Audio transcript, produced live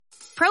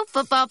Pro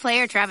Football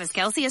player Travis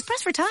Kelce is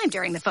pressed for time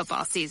during the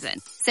football season.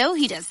 So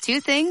he does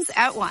two things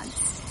at once.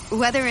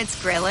 Whether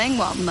it's grilling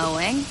while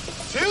mowing.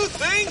 Two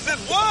things at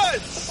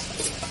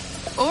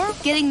once! Or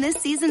getting this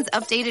season's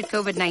updated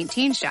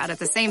COVID-19 shot at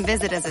the same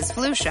visit as his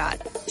flu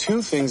shot.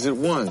 Two things at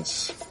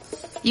once.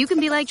 You can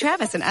be like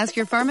Travis and ask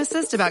your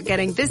pharmacist about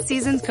getting this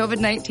season's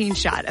COVID-19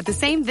 shot at the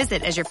same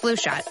visit as your flu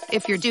shot,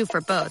 if you're due for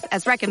both,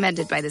 as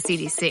recommended by the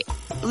CDC.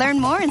 Learn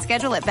more and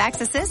schedule at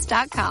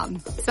VaxAssist.com.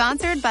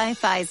 Sponsored by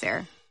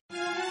Pfizer.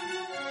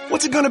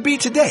 What's it gonna be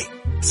today?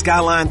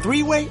 Skyline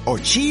three-way or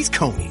cheese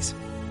conies?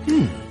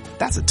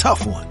 That's a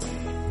tough one.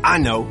 I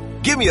know.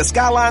 Give me a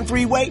Skyline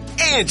three-way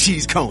and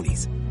cheese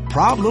conies.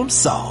 Problem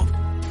solved.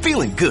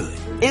 Feeling good.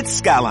 It's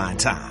Skyline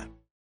time.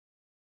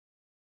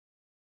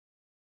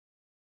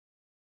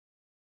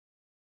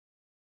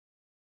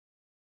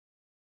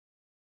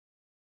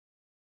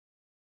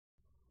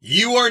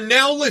 You are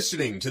now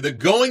listening to the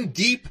Going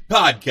Deep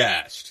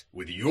podcast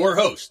with your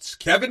hosts,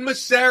 Kevin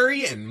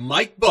Massare and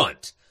Mike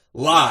Bundt,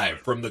 live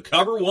from the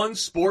Cover One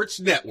Sports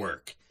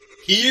Network.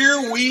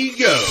 Here we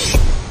go.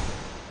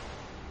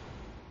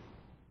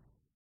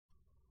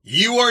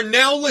 You are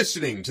now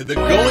listening to the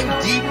Going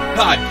Deep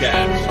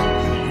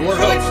podcast with your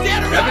hosts,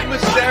 Kevin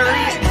Massare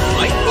and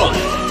Mike Bundt,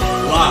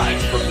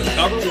 live from the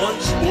Cover One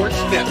Sports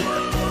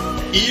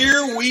Network.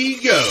 Here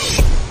we go.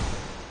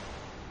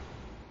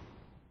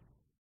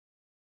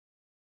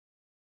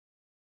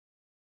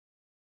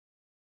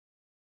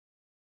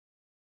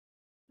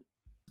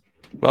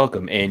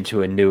 Welcome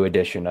into a new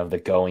edition of the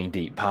Going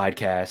Deep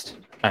podcast.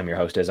 I'm your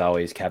host, as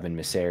always, Kevin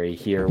Massare,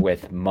 here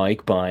with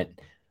Mike Bundt,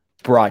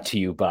 brought to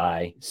you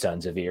by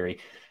Sons of Erie.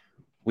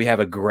 We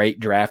have a great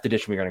draft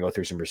edition. We're going to go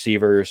through some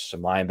receivers,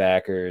 some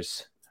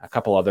linebackers, a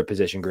couple other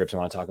position groups. I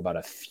want to talk about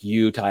a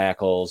few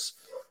tackles,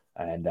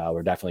 and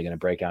we're definitely going to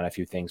break down a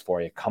few things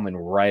for you coming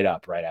right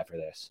up right after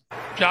this.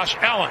 Josh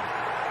Allen,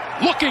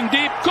 looking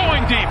deep,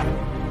 going deep.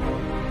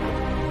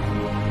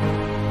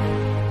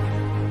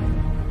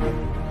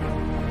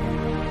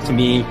 To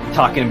me,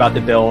 talking about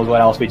the Bills, what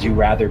else would you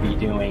rather be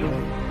doing?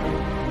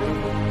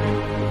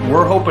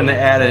 We're hoping to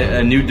add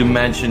a new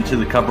dimension to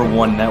the Cover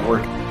One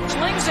network.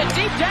 Slings it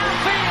deep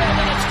downfield,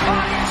 and it's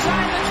caught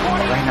inside the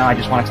 20. Right now, I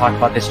just want to talk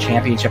about this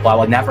championship level.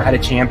 I've never had a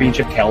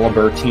championship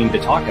caliber team to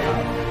talk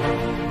about.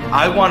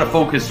 I want to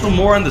focus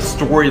more on the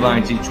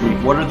storylines each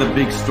week. What are the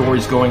big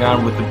stories going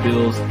on with the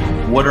Bills?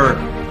 What are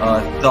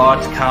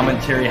thoughts,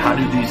 commentary? How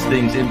do these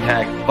things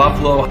impact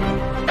Buffalo?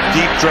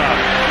 Deep drop.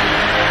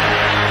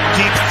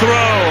 Deep throw,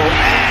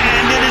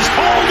 and it is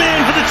hauled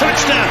in for the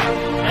touchdown.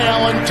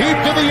 Allen deep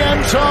to the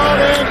end zone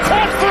and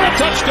caught for a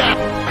touchdown.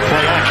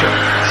 Play action.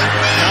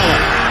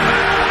 Allen,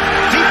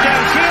 deep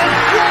downfield,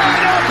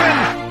 wide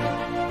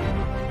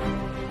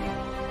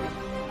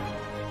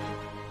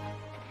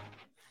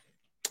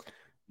open.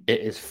 It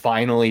is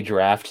finally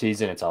draft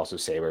season. It's also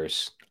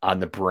Sabres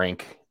on the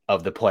brink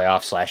of the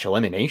playoff /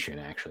 elimination,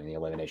 actually, in the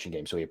elimination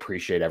game. So we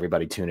appreciate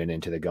everybody tuning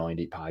into the Going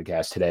Deep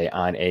podcast today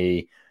on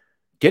a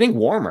getting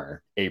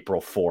warmer April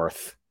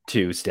 4th,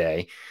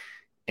 Tuesday.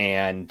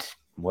 And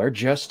we're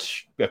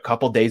just a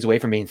couple days away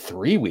from being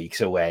 3 weeks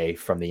away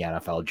from the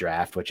NFL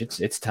draft, which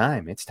it's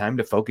time. It's time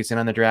to focus in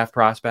on the draft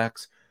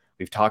prospects.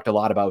 We've talked a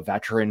lot about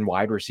veteran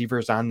wide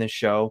receivers on this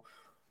show.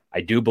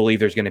 I do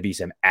believe there's going to be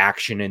some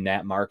action in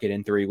that market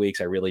in 3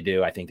 weeks. I really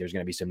do. I think there's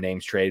going to be some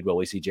names traded. Will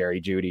we see Jerry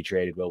Jeudy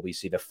traded? Will we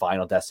see the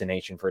final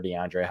destination for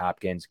DeAndre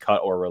Hopkins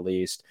cut or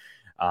released?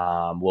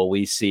 Will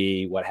we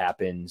see what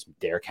happens?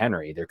 Derrick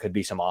Henry. There could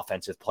be some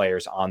offensive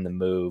players on the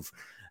move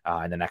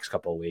in the next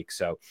couple of weeks.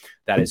 So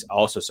that is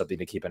also something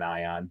to keep an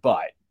eye on.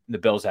 But the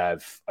Bills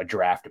have a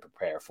draft to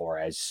prepare for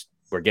as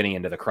we're getting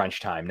into the crunch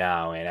time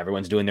now, and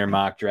everyone's doing their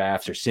mock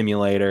drafts or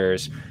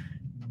simulators.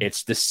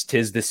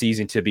 Tis the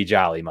season to be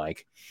jolly,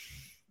 Mike.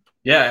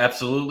 Yeah,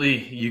 absolutely.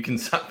 You can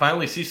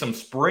finally see some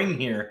spring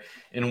here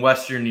in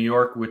Western New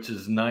York, which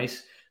is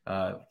nice.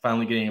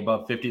 Finally getting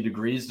above 50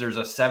 degrees. There's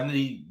a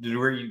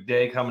 70-degree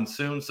day coming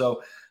soon.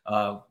 So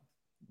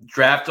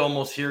draft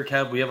almost here,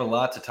 Kev. We have a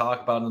lot to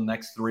talk about in the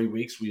next 3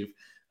 weeks. We've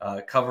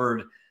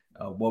covered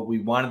what we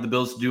wanted the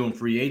Bills to do in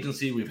free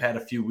agency. We've had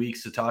a few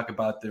weeks to talk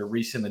about their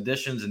recent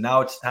additions, and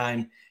now it's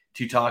time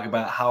to talk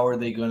about how are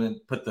they going to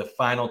put the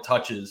final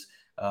touches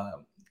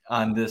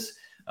on this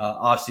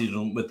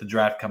offseason with the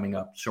draft coming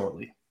up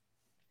shortly.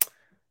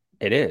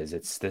 It is.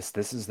 This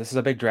is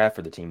a big draft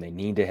for the team. They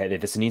need to hit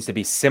it. This needs to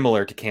be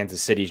similar to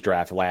Kansas City's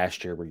draft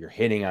last year, where you're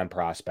hitting on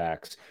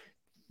prospects.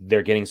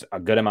 They're getting a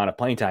good amount of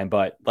playing time.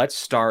 But let's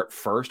start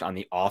first on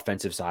the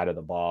offensive side of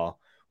the ball.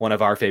 One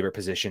of our favorite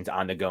positions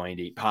on the Going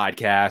Deep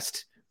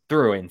podcast,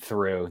 through and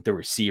through, the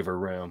receiver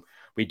room.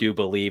 We do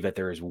believe that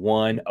there is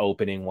one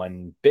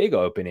big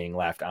opening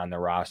left on the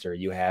roster.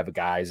 You have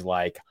guys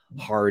like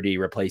Hardy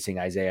replacing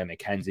Isaiah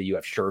McKenzie. You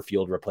have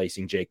Sherfield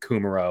replacing Jake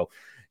Kumaro.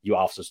 You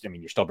also,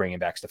 you're still bringing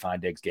back Stephon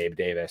Diggs, Gabe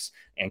Davis,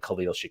 and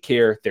Khalil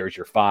Shakir. There's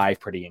your five,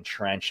 pretty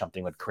entrenched.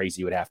 Something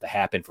crazy would have to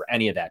happen for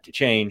any of that to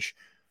change.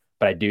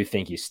 But I do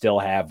think you still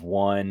have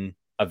one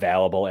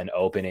available and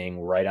opening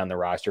right on the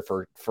roster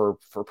for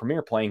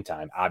premier playing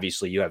time.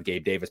 Obviously, you have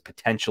Gabe Davis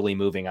potentially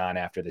moving on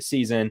after the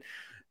season.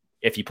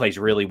 If he plays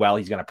really well,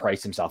 he's going to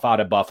price himself out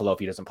of Buffalo. If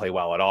he doesn't play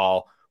well at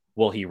all,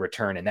 will he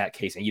return in that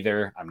case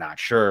either? I'm not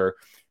sure.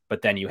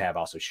 But then you have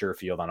also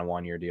Sherfield on a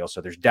 1-year deal. So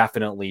there's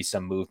definitely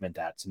some movement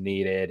that's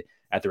needed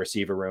at the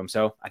receiver room.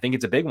 So I think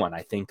it's a big one.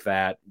 I think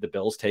that the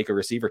Bills take a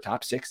receiver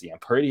top 60. I'm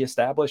pretty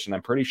established, and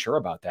I'm pretty sure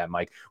about that,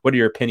 Mike. What are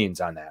your opinions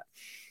on that?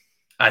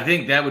 I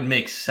think that would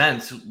make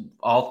sense,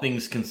 all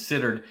things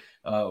considered.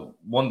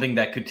 One thing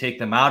that could take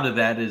them out of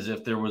that is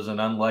if there was an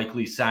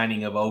unlikely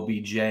signing of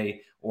OBJ,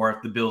 or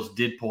if the Bills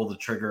did pull the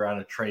trigger on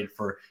a trade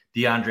for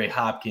DeAndre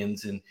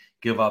Hopkins and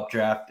give up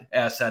draft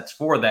assets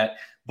for that.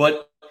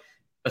 But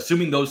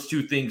assuming those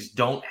two things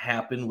don't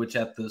happen, which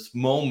at this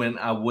moment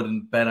I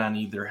wouldn't bet on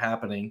either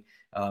happening,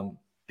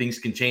 things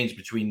can change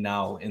between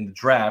now and the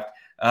draft.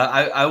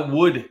 I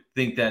would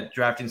think that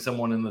drafting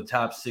someone in the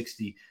top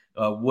 60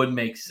 would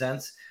make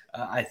sense.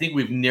 I think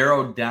we've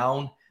narrowed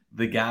down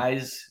the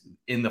guys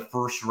in the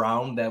first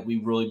round that we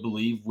really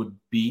believe would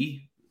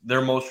be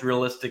their most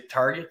realistic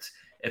targets.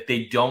 If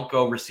they don't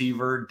go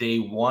receiver day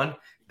one,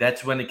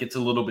 that's when it gets a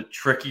little bit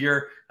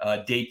trickier.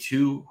 Day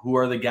two, who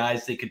are the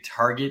guys they could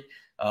target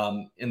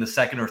in the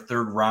second or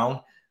third round?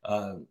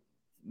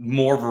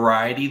 More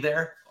variety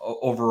there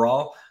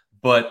overall,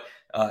 but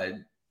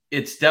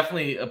it's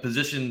definitely a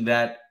position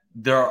that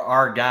there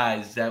are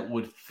guys that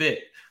would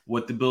fit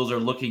what the Bills are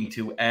looking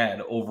to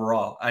add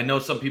overall. I know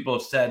some people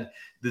have said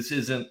this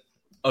isn't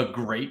a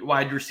great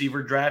wide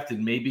receiver draft,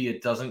 and maybe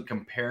it doesn't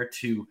compare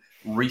to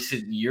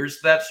recent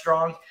years that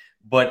strong.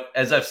 But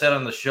as I've said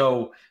on the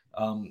show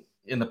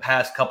in the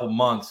past couple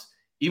months,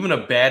 even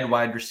a bad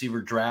wide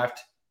receiver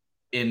draft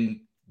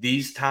in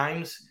these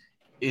times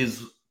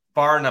is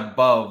far and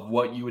above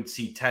what you would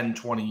see 10,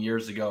 20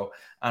 years ago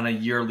on a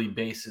yearly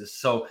basis.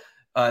 So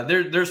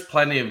there's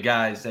plenty of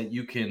guys that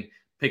you can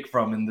pick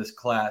from in this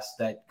class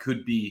that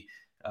could be,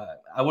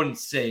 I wouldn't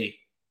say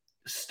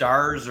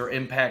stars or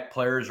impact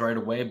players right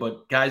away,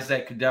 but guys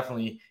that could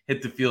definitely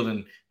hit the field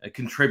and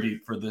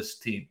contribute for this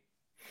team.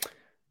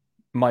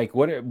 Mike,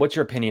 what's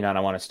your opinion on,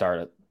 I want to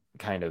start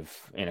kind of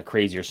in a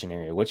crazier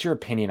scenario. What's your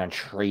opinion on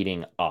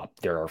trading up?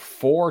 There are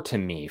four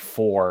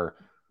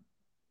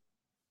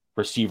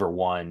receiver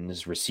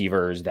ones,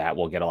 receivers that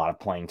will get a lot of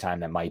playing time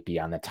that might be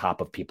on the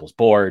top of people's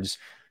boards.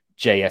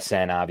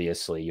 JSN,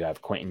 obviously, you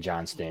have Quentin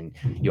Johnston.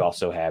 You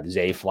also have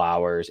Zay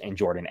Flowers and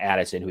Jordan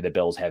Addison, who the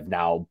Bills have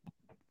now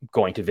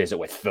going to visit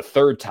with the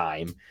third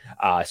time.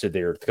 So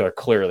they're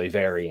clearly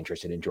very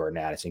interested in Jordan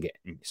Addison.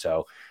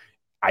 So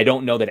I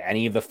don't know that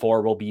any of the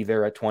four will be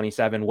there at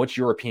 27. What's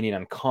your opinion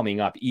on coming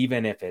up,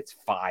 even if it's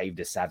 5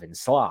 to 7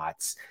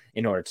 slots,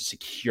 in order to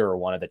secure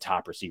one of the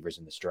top receivers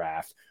in this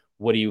draft?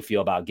 What do you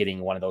feel about getting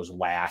one of those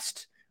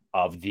last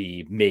of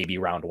the maybe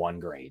round one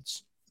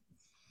grades?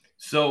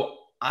 So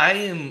I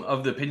am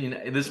of the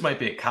opinion, this might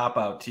be a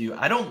cop-out to you.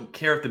 I don't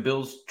care if the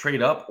Bills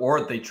trade up or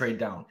if they trade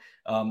down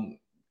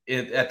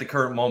at the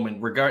current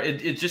moment.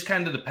 It just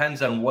kind of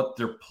depends on what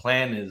their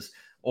plan is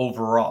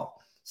overall.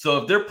 So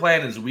if their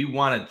plan is we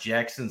want a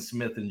Jackson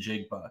Smith and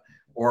Jigba,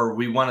 or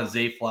we want a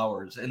Zay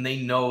Flowers, and they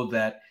know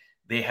that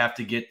they have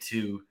to get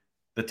to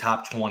the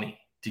top 20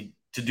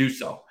 to do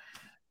so,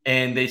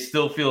 and they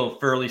still feel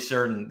fairly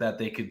certain that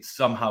they could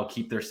somehow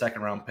keep their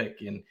second round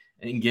pick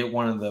and get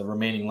one of the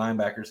remaining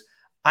linebackers,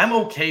 I'm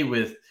okay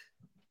with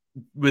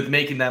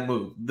making that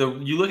move.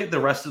 You look at the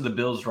rest of the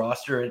Bills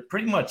roster, it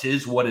pretty much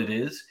is what it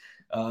is.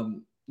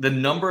 The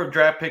number of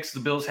draft picks the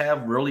Bills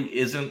have really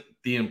isn't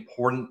the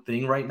important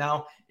thing right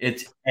now.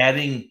 It's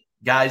adding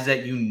guys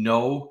that you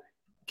know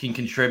can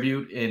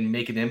contribute and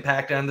make an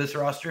impact on this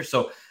roster.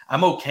 So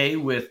I'm okay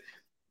with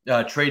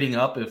trading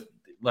up if,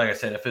 like I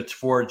said, if it's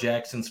for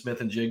Jackson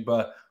Smith and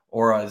Jigba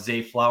or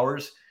Zay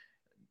Flowers.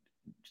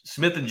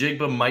 Smith and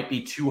Jigba might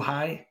be too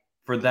high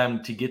for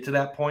them to get to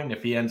that point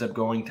if he ends up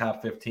going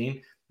top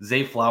 15.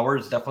 Zay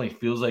Flowers definitely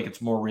feels like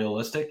it's more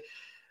realistic.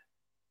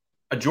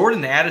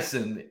 Jordan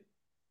Addison,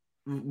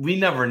 we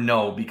never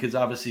know because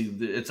obviously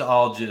it's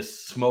all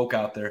just smoke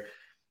out there.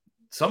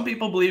 Some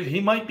people believe he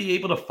might be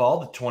able to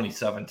fall to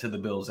 27 to the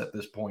Bills at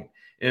this point.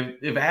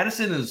 If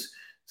Addison is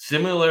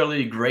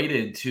similarly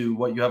graded to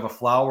what you have a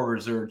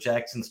Flowers or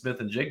Jackson Smith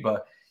and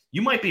Jigba,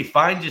 you might be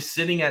fine just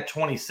sitting at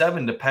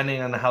 27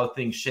 depending on how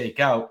things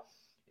shake out.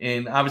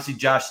 And obviously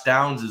Josh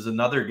Downs is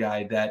another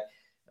guy that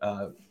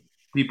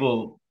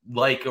people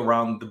like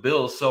around the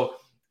Bills. So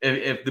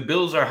if the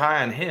Bills are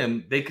high on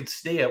him, they could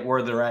stay at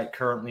where they're at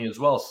currently as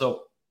well.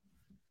 So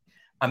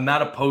I'm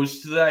not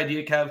opposed to the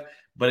idea, Kev,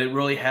 but it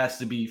really has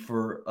to be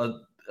for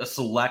a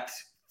select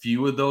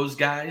few of those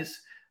guys.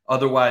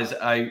 Otherwise,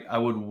 I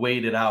would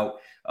wait it out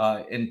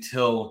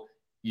until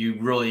you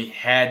really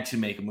had to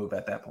make a move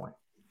at that point.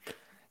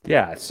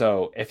 Yeah,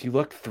 so if you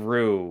look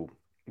through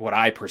what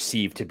I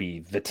perceive to be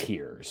the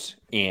tiers,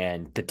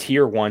 and the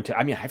tier 1 to,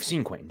 I mean, I've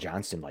seen Quentin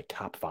Johnston like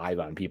top 5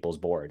 on people's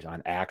boards,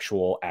 on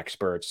actual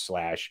experts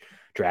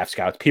 / draft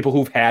scouts, people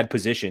who've had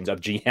positions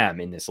of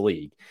GM in this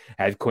league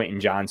have Quentin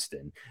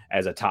Johnston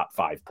as a top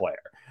 5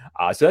 player.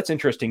 So that's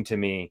interesting to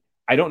me.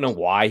 I don't know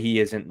why he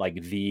isn't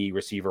like the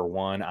receiver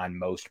one on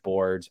most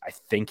boards. I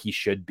think he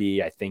should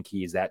be. I think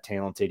he's that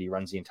talented. He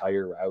runs the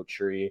entire route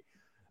tree.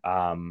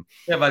 Yeah,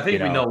 but I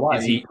think we know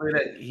why. He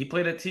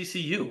played at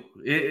TCU.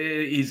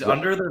 He's right.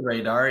 under the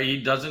radar. He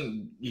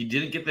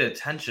didn't get the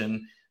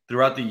attention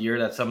throughout the year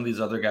that some of these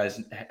other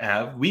guys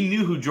have. We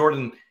knew who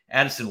Jordan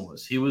Addison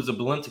was. He was a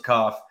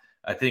Biletnikoff,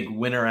 I think,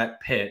 winner at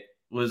Pitt,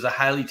 was a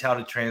highly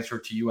touted transfer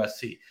to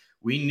USC.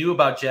 We knew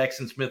about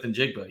Jackson Smith and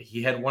Jigba.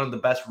 He had one of the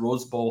best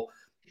Rose Bowl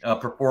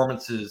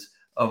performances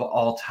of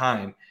all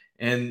time.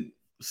 And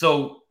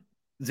so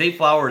Zay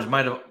Flowers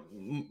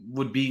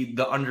would be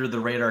the under the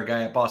radar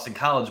guy at Boston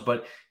College,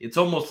 but it's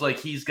almost like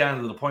he's gotten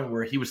to the point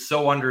where he was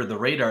so under the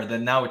radar that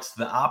now it's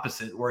the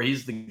opposite, where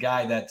he's the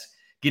guy that's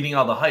getting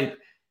all the hype.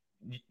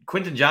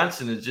 Quentin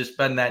Johnston has just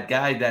been that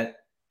guy that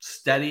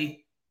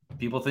steady.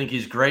 People think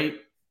he's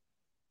great,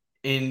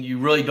 and you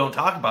really don't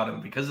talk about him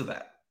because of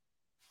that.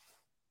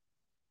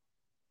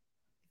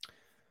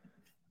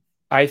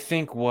 I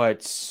think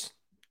what's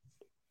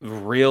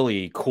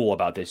really cool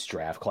about this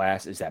draft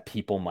class is that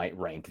people might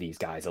rank these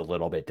guys a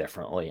little bit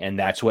differently. And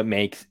that's what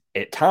makes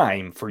it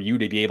time for you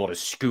to be able to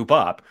scoop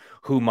up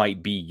who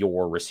might be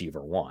your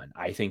receiver one.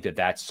 I think that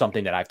that's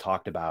something that I've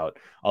talked about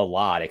a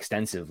lot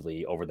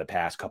extensively over the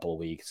past couple of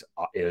weeks,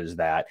 is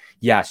that,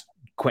 yes,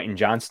 Quentin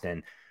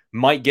Johnston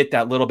might get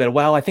that little bit.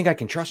 Well, I think I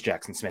can trust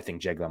Jackson Smith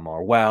and Jigba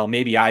more. Well,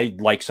 maybe I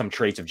like some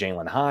traits of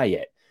Jalen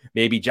Hyatt.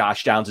 Maybe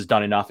Josh Downs has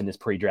done enough in this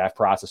pre-draft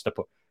process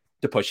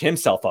to push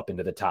himself up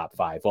into the top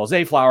 5. Well,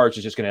 Zay Flowers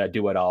is just going to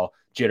do it all,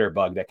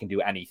 jitterbug that can do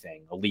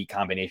anything, elite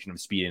combination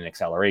of speed and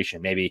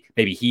acceleration. Maybe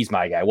he's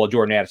my guy. Well,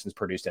 Jordan Addison's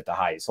produced at the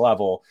highest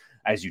level,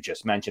 as you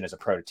just mentioned, as a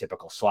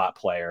prototypical slot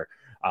player.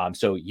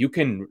 So you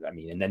can,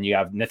 and then you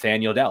have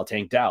Nathaniel Dell,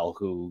 Tank Dell,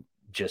 who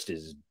just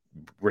is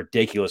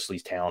ridiculously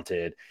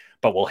talented,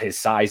 but will his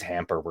size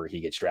hamper where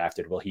he gets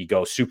drafted? Will he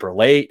go super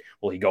late?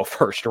 Will he go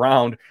first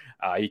round?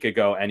 He could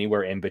go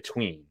anywhere in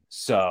between.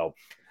 So,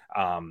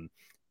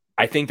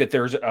 I think that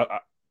there's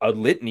a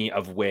litany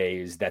of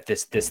ways that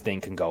this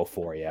thing can go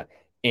for you.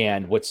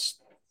 And what's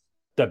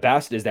the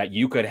best is that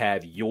you could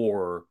have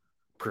your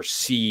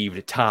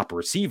perceived top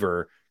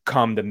receiver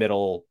come the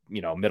middle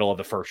of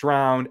the first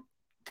round,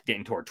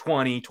 getting toward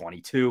 20,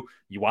 22.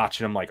 You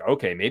watching him like,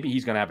 okay, maybe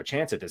he's going to have a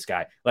chance at this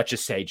guy. Let's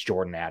just say it's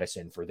Jordan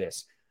Addison for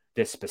this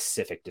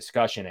specific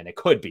discussion. And it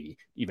could be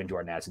even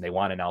Jordan Addison. They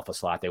want an alpha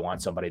slot. They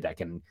want somebody that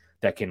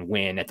can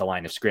win at the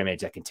line of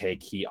scrimmage, that can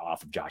take heat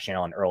off of Josh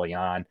Allen early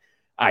on.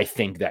 I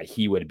think that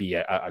he would be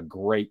a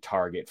great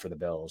target for the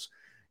Bills.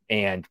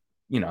 And,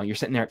 you're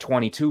sitting there at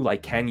 22,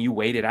 like, can you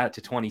wait it out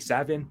to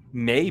 27?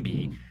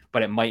 Maybe,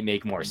 but it might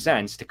make more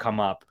sense to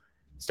come up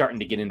starting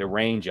to get into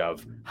range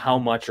of how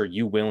much are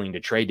you willing to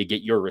trade to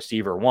get your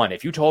receiver one.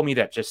 If you told me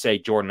that, just say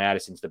Jordan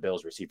Addison's the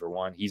Bills receiver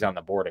one, he's on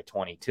the board at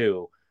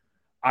 22,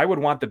 I would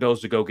want the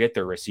Bills to go get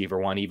their receiver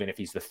one, even if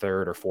he's the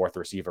third or fourth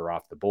receiver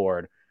off the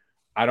board.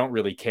 I don't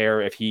really care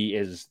if he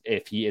is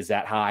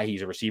that high.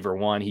 He's a receiver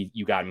one.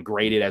 You got him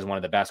graded as one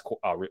of the best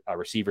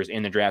receivers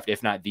in the draft,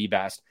 if not the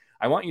best.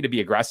 I want you to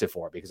be aggressive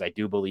for it, because I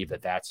do believe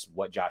that that's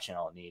what Josh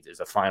Allen needs, is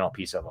a final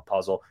piece of a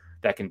puzzle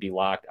that can be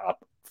locked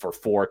up for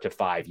 4 to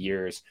 5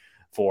 years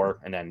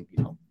and then,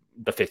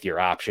 the 5th-year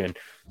option.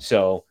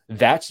 So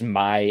that's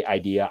my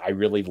idea. I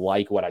really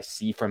like what I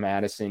see from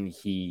Addison.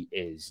 He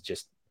is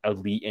just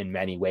elite in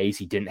many ways.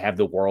 He didn't have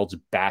the world's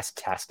best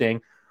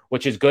testing,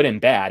 which is good and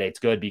bad. It's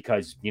good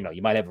because,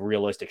 you might have a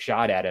realistic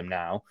shot at him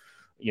now.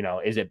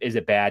 Is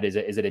it bad? Is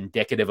it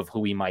indicative of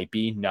who he might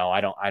be? No,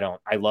 I don't.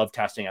 I love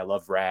testing. I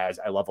love RAS.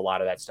 I love a lot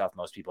of that stuff.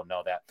 Most people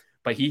know that,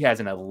 but he has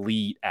an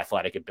elite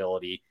athletic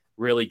ability,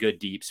 really good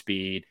deep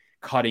speed,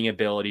 cutting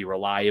ability,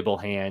 reliable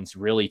hands,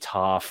 really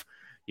tough.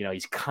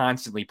 He's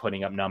constantly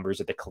putting up numbers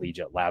at the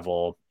collegiate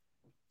level.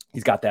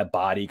 He's got that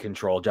body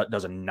control,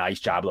 does a nice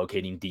job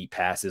locating deep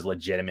passes,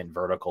 legitimate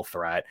vertical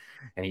threat,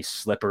 and he's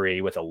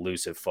slippery with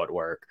elusive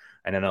footwork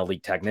and an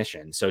elite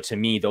technician. So to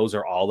me, those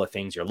are all the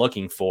things you're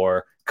looking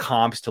for,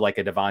 comps to like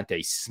a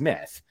Devontae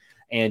Smith.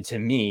 And to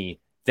me,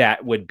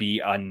 that would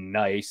be a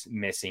nice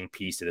missing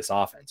piece to this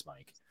offense,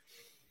 Mike.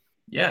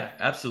 Yeah,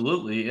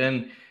 absolutely.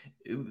 And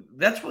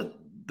that's what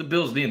the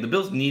Bills need. The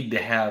Bills need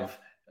to have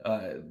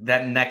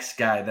that next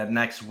guy, that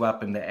next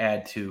weapon to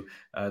add to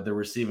the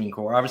receiving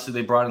core. Obviously,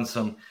 they brought in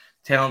some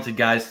talented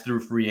guys through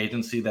free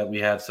agency that we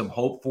have some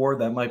hope for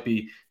that might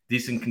be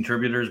decent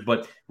contributors.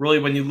 But really,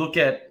 when you look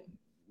at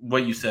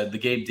what you said, the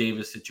Gabe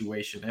Davis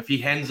situation, if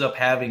he ends up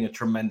having a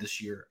tremendous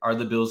year, are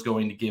the Bills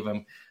going to give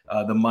him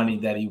the money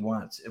that he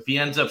wants? If he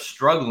ends up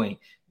struggling,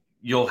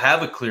 you'll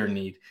have a clear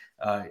need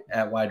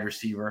at wide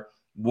receiver.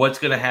 What's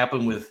going to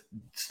happen with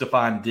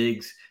Stephon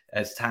Diggs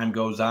as time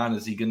goes on?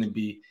 Is he going to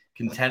be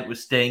content with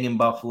staying in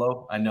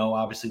Buffalo? I know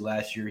obviously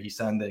last year he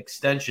signed the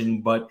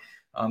extension, but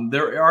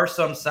there are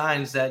some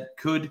signs that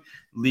could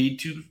lead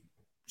to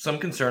some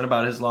concern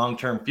about his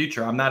long-term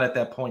future. I'm not at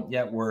that point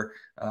yet where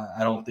I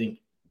don't think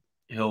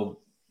he'll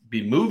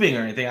be moving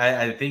or anything.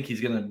 I think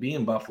he's going to be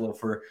in Buffalo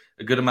for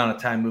a good amount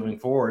of time moving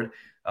forward.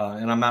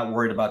 And I'm not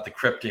worried about the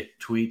cryptic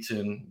tweets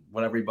and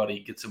what everybody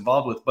gets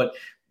involved with. But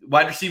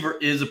wide receiver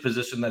is a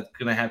position that's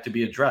going to have to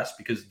be addressed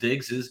because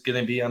Diggs is going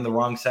to be on the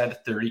wrong side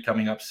of 30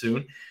 coming up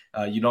soon.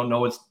 You don't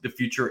know what the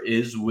future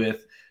is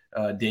with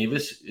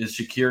Davis. Is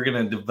Shakir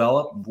going to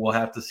develop? We'll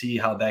have to see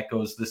how that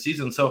goes this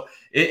season. So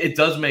it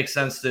does make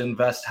sense to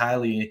invest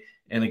highly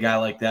in a guy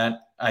like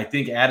that. I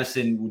think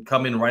Addison would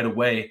come in right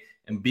away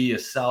and be a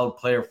solid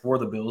player for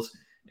the Bills.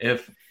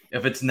 If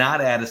it's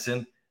not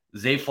Addison,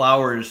 Zay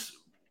Flowers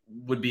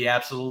would be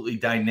absolutely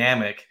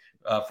dynamic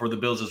for the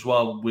Bills as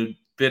well, would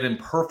fit in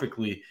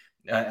perfectly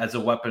as a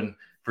weapon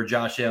for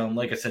Josh Allen.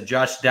 Like I said,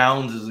 Josh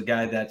Downs is a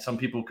guy that some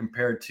people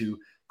compare to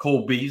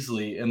Cole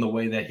Beasley in the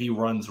way that he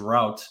runs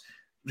routes.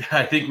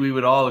 I think we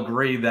would all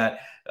agree that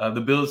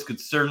the Bills could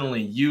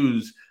certainly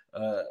use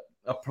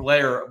a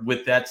player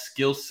with that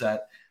skill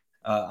set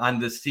on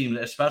this team,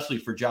 especially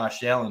for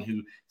Josh Allen,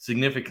 who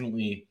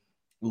significantly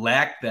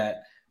lacked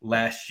that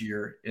last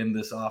year in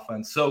this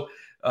offense. So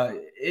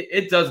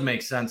it does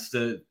make sense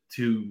to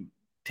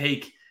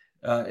take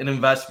an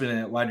investment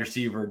at wide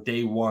receiver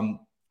day one.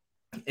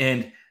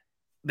 And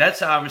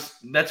that's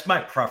my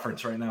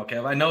preference right now,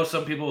 Kev. I know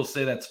some people will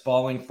say that's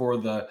falling for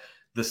the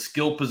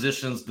skill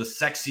positions, the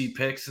sexy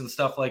picks and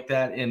stuff like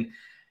that. And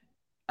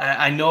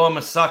I know I'm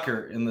a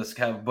sucker in this,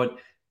 Kev, but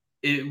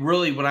it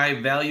really, when I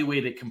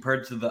evaluate it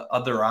compared to the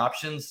other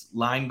options,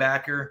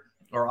 linebacker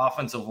or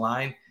offensive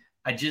line,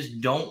 I just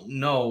don't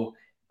know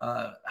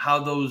how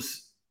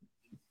those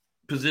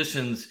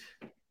positions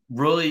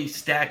really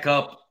stack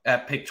up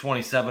at pick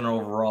 27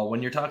 overall.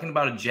 When you're talking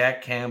about a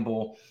Jack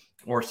Campbell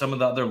or some of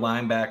the other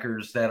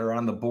linebackers that are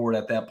on the board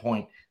at that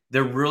point,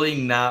 they're really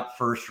not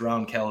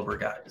first-round caliber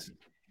guys.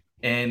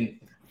 And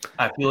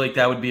I feel like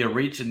that would be a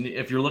reach. And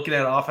if you're looking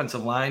at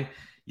offensive line,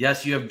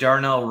 yes, you have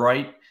Darnell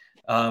Wright,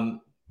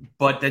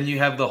 but then you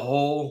have the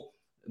whole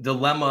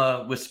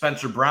dilemma with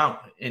Spencer Brown.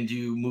 And do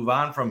you move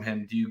on from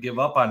him? Do you give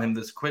up on him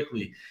this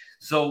quickly?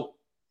 So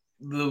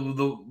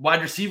the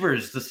wide receiver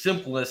is the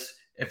simplest.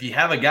 If you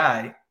have a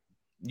guy,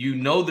 you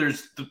know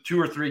there's 2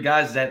 or 3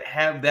 guys that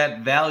have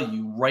that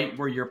value right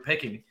where you're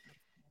picking.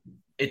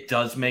 It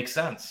does make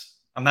sense.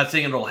 I'm not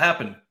saying it'll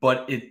happen,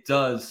 but it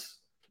does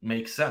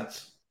make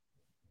sense.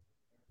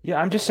 Yeah,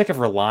 I'm just sick of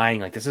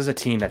relying. Like, this is a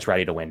team that's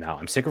ready to win now.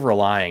 I'm sick of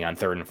relying on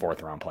 3rd and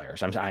 4th round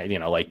players.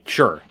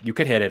 Sure, you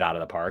could hit it out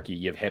of the park.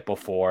 You've hit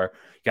before.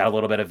 You got a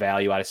little bit of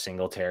value out of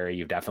Singletary.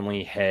 You've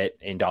definitely hit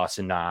in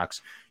Dawson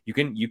Knox. You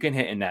can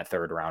hit in that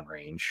 3rd round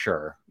range.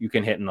 Sure, you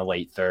can hit in the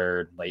late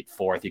 3rd, late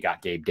 4th. You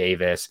got Gabe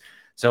Davis.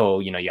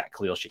 So, you got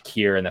Khalil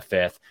Shakir in the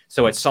 5th.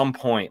 So at some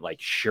point,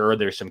 sure,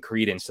 there's some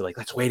credence to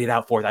let's wait it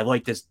out for it. I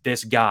like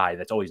this guy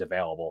that's always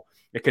available.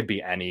 It could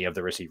be any of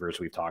the receivers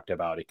we've talked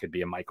about. It could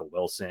be a Michael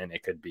Wilson.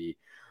 It could be,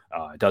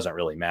 it doesn't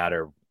really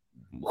matter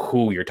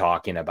who you're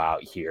talking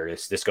about here.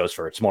 This goes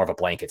for, it's more of a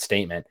blanket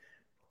statement.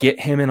 Get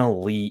him an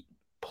elite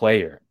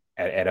player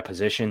at a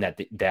position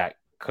that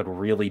could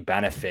really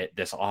benefit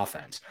this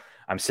offense.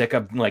 I'm sick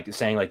of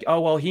saying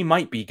oh, well, he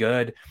might be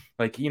good.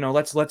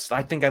 Let's,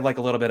 I think I like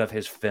a little bit of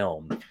his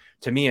film.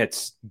 To me,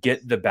 it's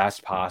get the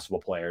best possible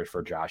players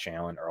for Josh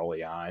Allen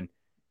early on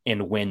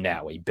and win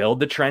that way.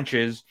 Build the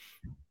trenches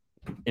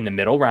in the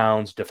middle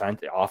rounds,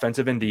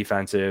 offensive and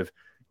defensive.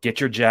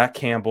 Get your Jack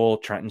Campbell,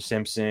 Trenton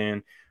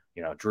Simpson,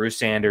 Drew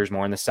Sanders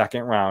more in the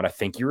 2nd round. I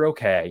think you're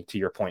okay, to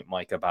your point,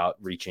 Mike, about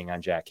reaching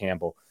on Jack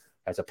Campbell.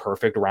 That's a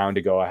perfect round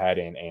to go ahead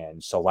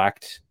and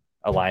select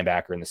a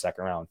linebacker in the 2nd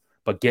round.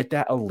 But get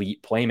that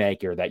elite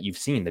playmaker that you've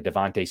seen, the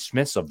Devontae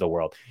Smiths of the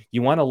world.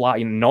 You want a lot.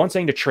 No one's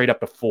saying to trade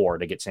up to 4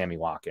 to get Sammy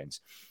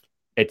Watkins.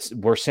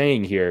 We're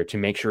saying here to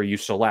make sure you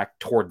select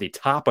toward the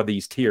top of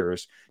these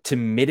tiers to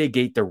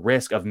mitigate the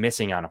risk of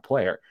missing on a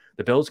player.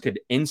 The Bills could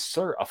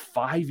insert a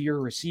 5-year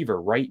receiver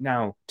right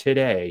now,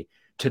 today,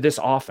 to this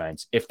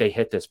offense if they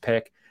hit this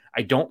pick.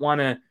 I don't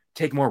want to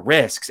take more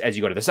risks as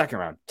you go to the 2nd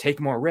round. Take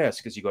more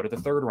risk as you go to the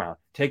 3rd round.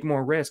 Take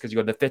more risk as you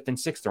go to the 5th and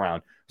 6th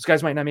round. Those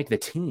guys might not make the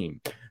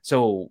team.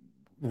 So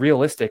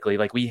realistically,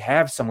 we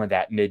have some of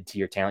that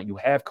mid-tier talent. You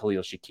have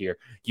Khalil Shakir.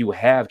 You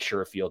have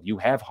Sherfield. You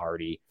have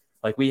Hardy.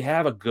 We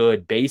have a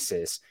good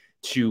basis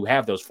to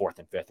have those 4th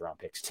and 5th round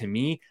picks. To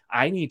me,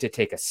 I need to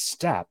take a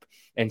step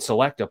and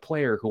select a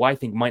player who I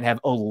think might have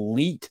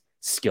elite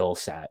skill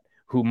set,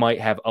 who might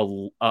have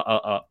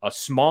a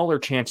smaller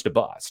chance to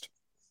bust.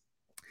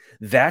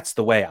 That's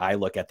the way I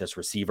look at this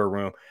receiver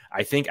room.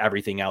 I think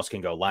everything else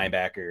can go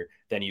linebacker,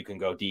 then you can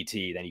go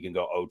DT, then you can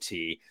go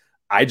OT.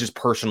 I just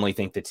personally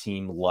think the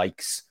team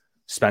likes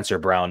Spencer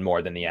Brown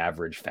more than the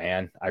average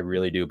fan. I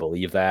really do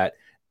believe that.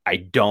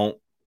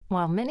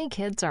 While many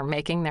kids are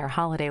making their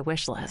holiday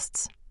wish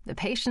lists, the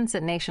patients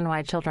at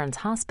Nationwide Children's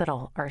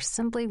Hospital are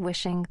simply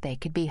wishing they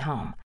could be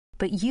home.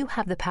 But you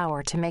have the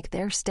power to make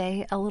their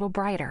stay a little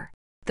brighter.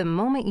 The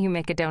moment you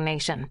make a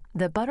donation,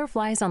 the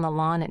butterflies on the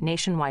lawn at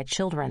Nationwide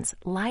Children's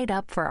light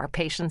up for our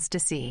patients to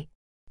see.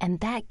 And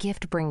that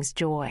gift brings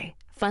joy,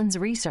 funds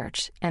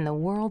research, and the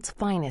world's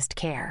finest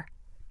care.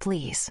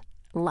 Please,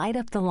 light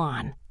up the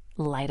lawn.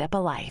 Light up a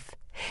life.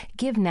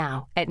 Give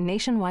now at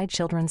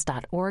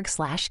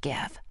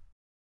nationwidechildrens.org/give.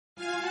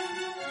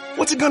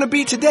 What's it gonna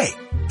be today?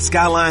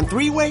 Skyline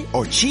 3-Way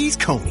or Cheese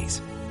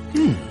Conies?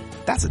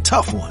 That's a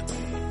tough one.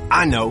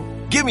 I know.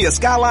 Give me a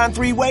Skyline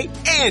 3-Way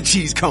and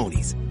cheese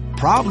conies.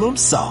 Problem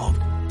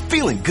solved.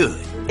 Feeling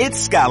good. It's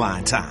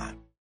Skyline time.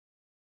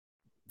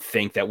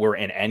 Think that we're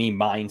in any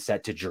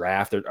mindset to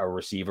draft a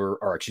receiver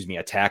or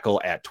a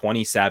tackle at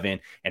 27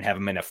 and have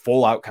him in a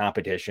full out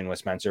competition with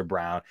Spencer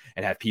Brown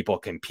and have people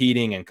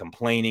competing and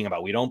complaining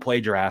about we don't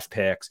play draft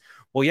picks.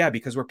 Well, yeah,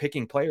 because we're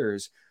picking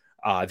players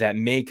that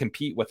may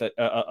compete with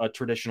a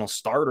traditional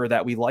starter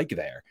that we like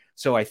there.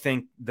 So I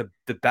think the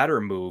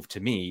better move to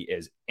me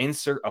is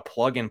insert a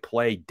plug and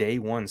play day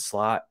one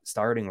slot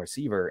starting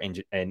receiver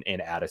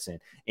in Addison,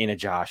 in a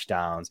Josh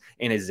Downs,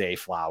 in a Zay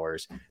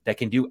Flowers that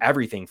can do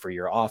everything for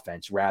your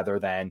offense rather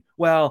than,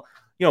 well,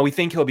 we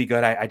think he'll be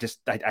good.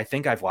 I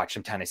think I've watched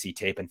some Tennessee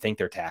tape and think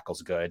their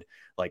tackle's good.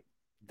 Like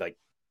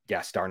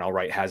yes, Darnell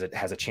Wright has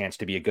a chance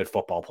to be a good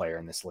football player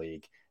in this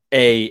league.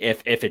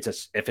 If it's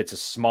a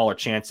smaller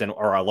chance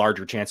or a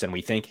larger chance than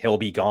we think, he'll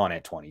be gone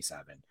at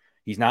 27.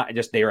 He's not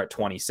just there at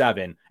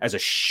 27 as a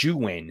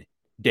shoo-in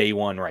day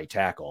one right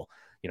tackle.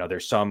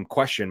 There's some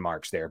question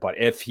marks there, but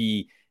if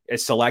he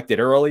is selected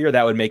earlier,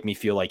 that would make me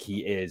feel like he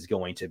is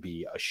going to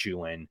be a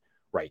shoo-in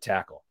right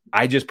tackle.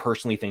 I just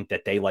personally think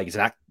that they like,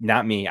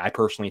 not me. I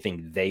personally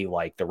think they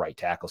like the right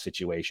tackle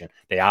situation.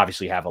 They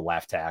obviously have a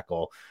left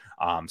tackle.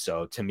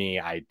 So to me,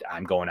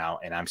 I'm going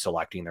out and I'm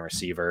selecting the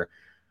receiver.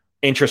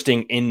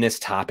 Interesting in this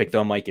topic,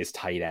 though, Mike, is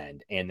tight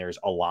end, and there's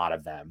a lot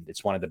of them.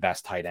 It's one of the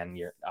best tight end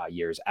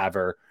years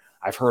ever.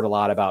 I've heard a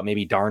lot about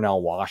maybe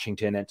Darnell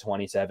Washington at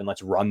 27.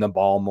 Let's run the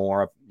ball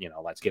more.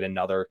 Let's get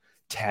another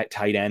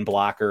tight end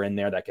blocker in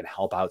there that can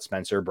help out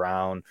Spencer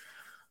Brown.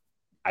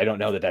 I don't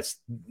know that that's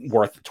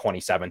worth the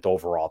 27th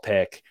overall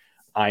pick.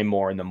 I'm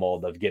more in the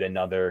mold of get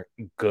another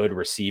good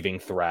receiving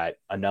threat,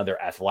 another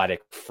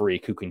athletic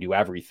freak who can do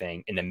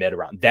everything in the mid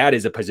round. That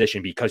is a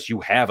position because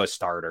you have a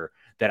starter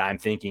that I'm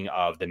thinking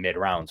of the mid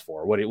rounds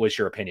for. What's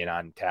your opinion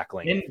on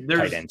tackling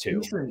tight end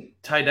too?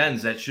 Tight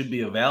ends that should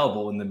be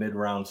available in the mid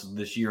rounds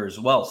this year as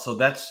well. So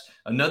that's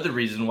another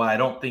reason why I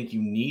don't think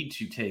you need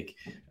to take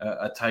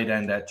a tight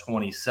end at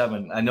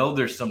 27. I know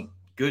there's some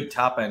good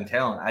top end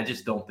talent. I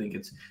just don't think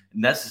it's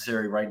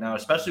necessary right now,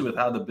 especially with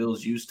how the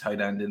Bills use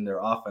tight end in their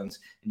offense.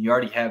 And you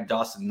already have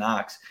Dawson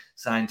Knox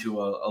signed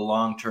to a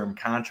long-term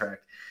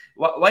contract.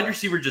 Wide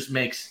receiver just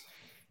makes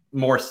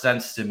more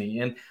sense to me.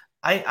 And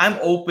I'm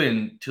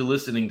open to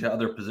listening to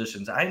other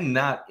positions. I'm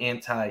not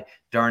anti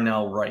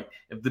Darnell Wright.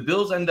 If the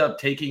Bills end up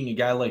taking a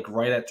guy like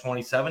Wright at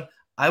 27,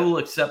 I will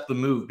accept the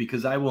move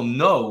because I will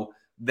know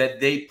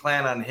that they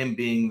plan on him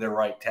being the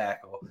right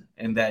tackle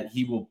and that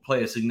he will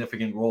play a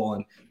significant role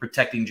in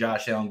protecting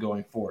Josh Allen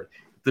going forward.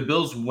 If the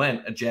Bills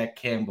went a Jack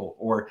Campbell,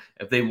 or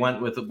if they went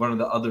with one of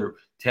the other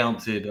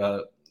talented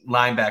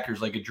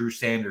linebackers like a Drew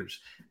Sanders,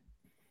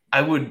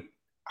 I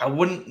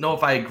wouldn't know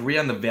if I agree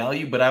on the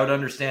value, but I would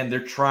understand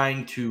they're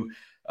trying to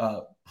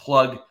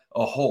plug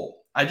a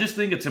hole. I just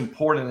think it's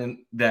important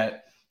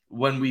that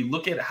when we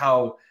look at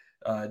how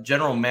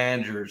general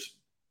managers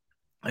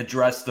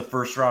address the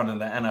first round in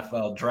the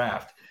NFL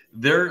draft,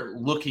 they're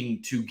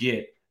looking to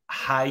get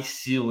high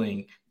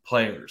ceiling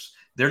players.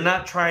 They're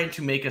not trying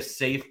to make a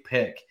safe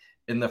pick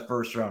in the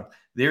first round.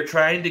 They're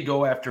trying to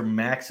go after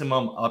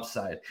maximum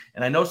upside.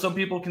 And I know some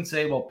people can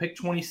say, well, pick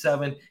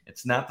 27.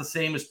 It's not the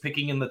same as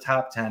picking in the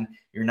top 10.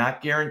 You're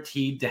not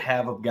guaranteed to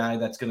have a guy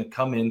that's going to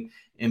come in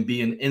and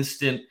be an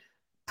instant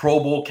Pro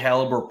Bowl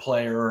caliber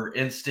player or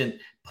instant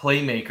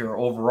playmaker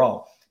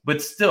overall.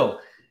 But still,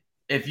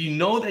 if you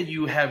know that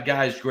you have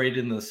guys graded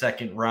in the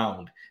second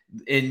round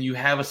and you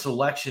have a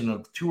selection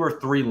of 2 or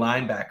 3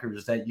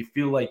 linebackers that you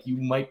feel like you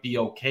might be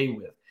okay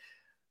with,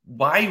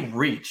 why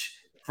reach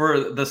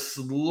for the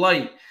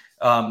slight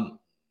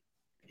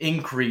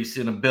increase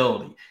in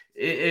ability?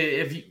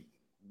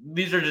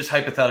 These are just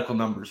hypothetical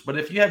numbers, but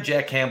if you have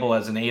Jack Campbell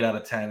as an 8 out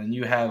of 10 and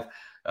you have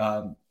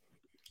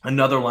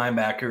another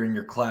linebacker in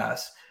your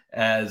class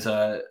as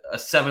a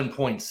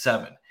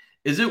 7.7,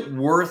 is it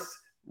worth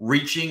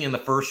reaching in the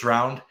first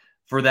round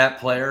for that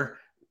player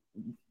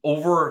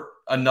over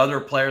another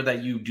player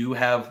that you do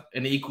have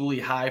an equally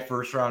high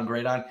first round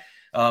grade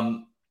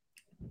on?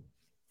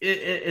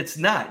 It's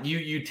not.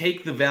 You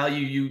take the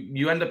value,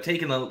 you end up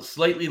taking a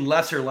slightly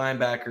lesser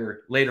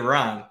linebacker later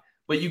on,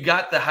 but you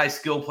got the high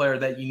skill player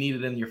that you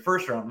needed in your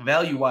first round.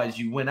 Value wise,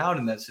 you went out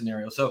in that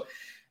scenario. So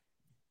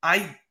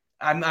I'm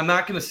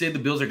not going to say the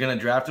Bills are going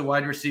to draft a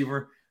wide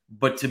receiver,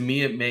 but to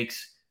me, it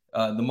makes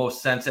the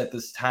most sense at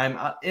this time.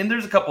 And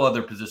there's a couple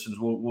other positions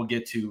we'll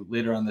get to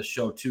later on the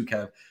show too,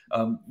 Kev.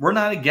 We're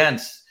not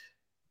against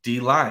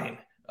D-line.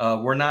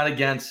 We're not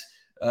against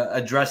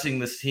addressing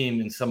this team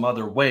in some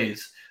other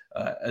ways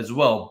as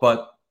well.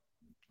 But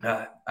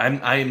I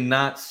am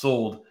not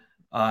sold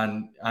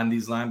on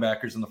these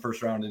linebackers in the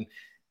first round. And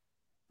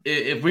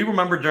if we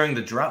remember during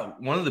the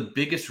drought, one of the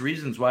biggest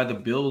reasons why the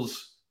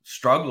Bills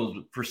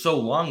struggled for so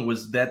long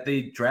was that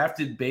they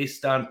drafted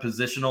based on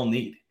positional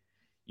need.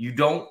 You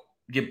don't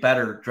get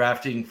better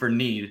drafting for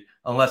need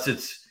unless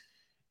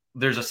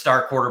there's a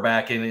star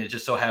quarterback and it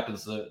just so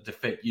happens to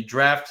fit. You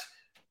draft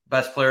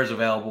best players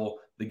available,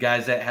 the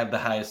guys that have the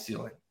highest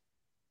ceiling.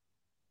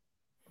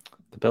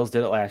 The Bills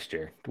did it last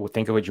year.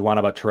 Think of what you want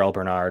about Terrell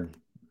Bernard.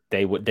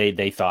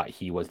 They thought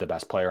he was the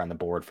best player on the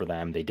board for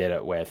them. They did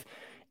it with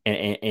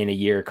in a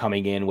year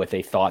coming in with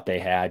they thought they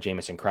had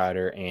Jamison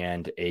Crowder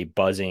and a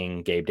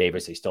buzzing Gabe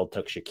Davis. They still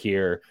took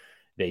Shakir.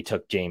 They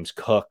took James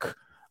Cook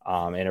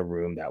in a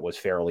room that was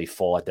fairly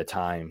full at the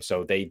time.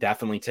 So they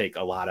definitely take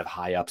a lot of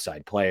high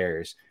upside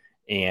players.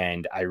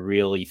 And I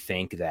really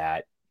think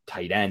that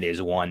tight end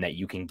is one that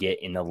you can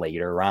get in the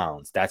later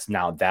rounds. That's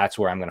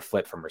where I'm going to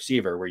flip from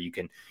receiver, where you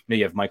can,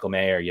 you have Michael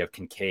Mayer, you have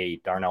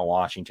Kincaid, Darnell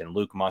Washington,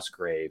 Luke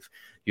Musgrave,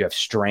 you have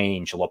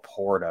Strange,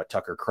 Laporta,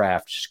 Tucker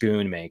Kraft,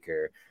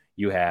 Schoonmaker.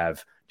 You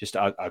have just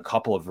a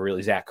couple of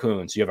really Zach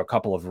Kuntz. You have a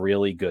couple of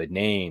really good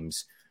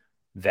names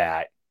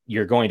that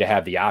you're going to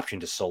have the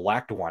option to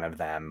select one of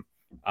them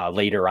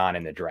later on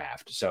in the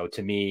draft. So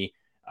to me,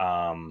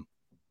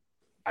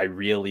 I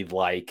really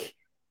like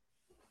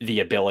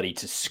the ability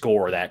to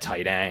score that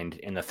tight end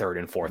in the 3rd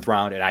and 4th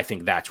round. And I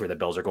think that's where the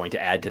Bills are going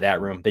to add to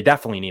that room. They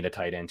definitely need a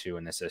tight end too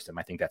in the system.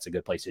 I think that's a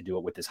good place to do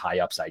it with this high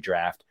upside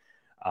draft.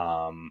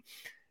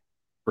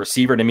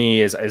 Receiver to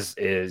me is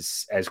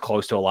as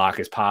close to a lock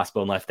as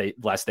possible,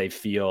 unless they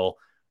feel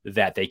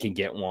that they can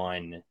get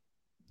one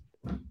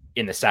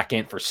in the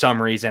 2nd. For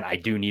some reason, I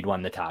do need one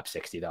in the top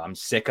 60 though. I'm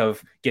sick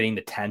of getting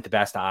the 10th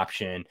best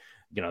option,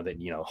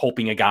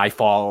 hoping a guy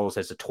falls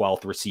as a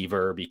 12th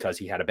receiver because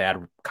he had a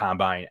bad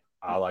combine,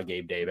 a la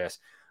Gabe Davis.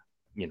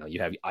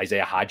 You have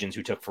Isaiah Hodgins,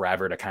 who took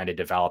forever to kind of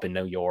develop in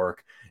New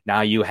York.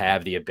 Now you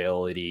have the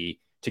ability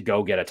to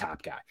go get a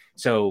top guy.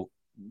 So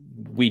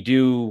we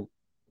do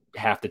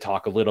have to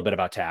talk a little bit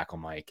about tackle,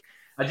 Mike.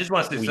 I just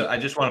want to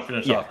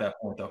finish off that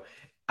point though.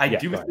 I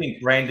do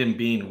think Brandon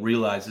Beane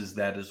realizes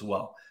that as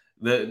well.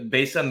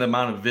 Based on the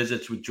amount of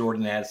visits with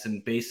Jordan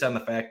Addison, based on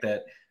the fact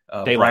that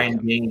Brian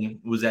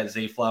Beane was at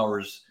Zay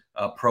Flowers'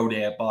 pro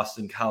day at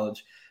Boston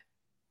College,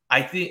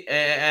 I think,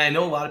 and I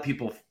know a lot of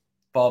people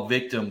fall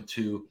victim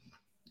to,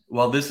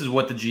 well, this is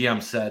what the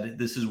GM said.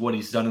 This is what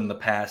he's done in the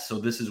past. So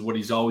this is what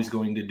he's always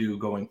going to do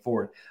going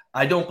forward.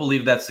 I don't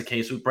believe that's the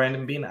case with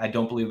Brandon Beane. I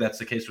don't believe that's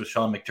the case with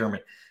Sean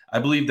McDermott. I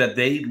believe that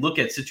they look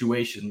at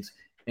situations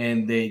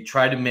and they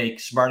try to make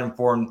smart,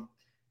 informed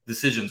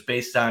decisions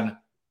based on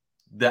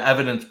the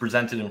evidence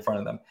presented in front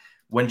of them.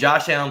 When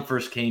Josh Allen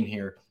first came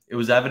here, it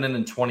was evident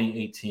in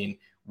 2018,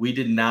 we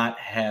did not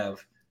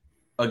have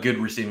a good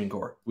receiving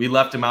core. We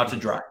left him out to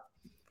dry.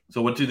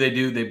 So what do?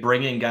 They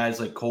bring in guys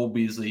like Cole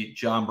Beasley,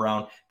 John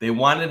Brown. They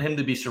wanted him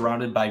to be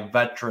surrounded by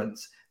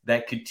veterans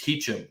that could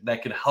teach him,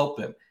 that could help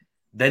him.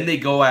 Then they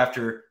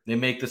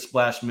make the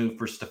splash move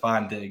for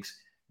Stephon Diggs.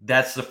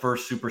 That's the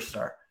first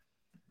superstar.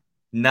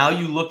 Now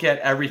you look at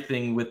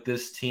everything with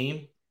this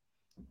team,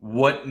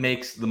 what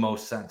makes the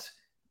most sense?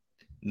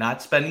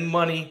 Not spending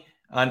money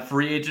on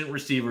free agent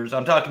receivers.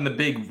 I'm talking the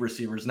big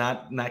receivers,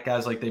 not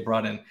guys like they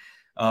brought in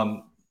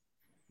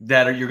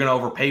you're going to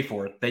overpay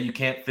for it, that you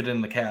can't fit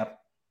in the cap.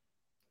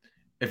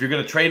 If you're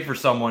going to trade for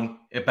someone,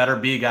 it better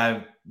be a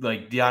guy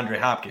like DeAndre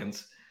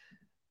Hopkins.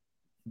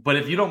 But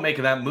if you don't make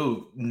that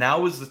move,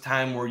 now is the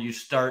time where you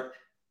start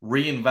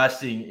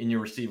reinvesting in your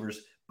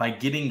receivers by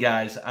getting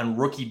guys on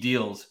rookie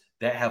deals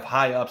that have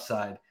high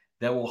upside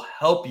that will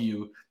help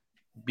you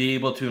be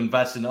able to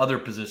invest in other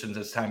positions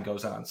as time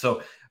goes on.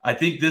 So I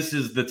think this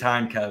is the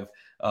time, Kev.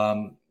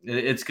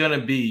 It's going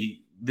to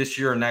be this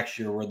year or next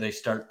year where they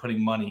start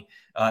putting money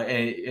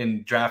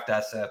in draft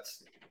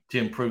assets to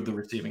improve the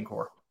receiving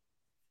core.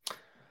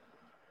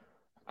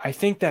 I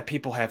think that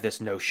people have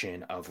this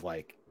notion of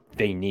like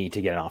they need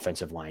to get an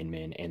offensive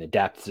lineman and the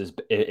depth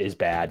is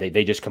bad.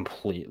 They just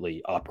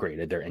completely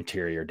upgraded their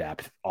interior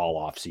depth all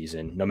off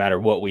season, no matter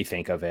what we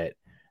think of it.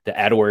 The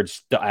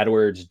Edwards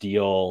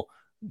deal,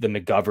 the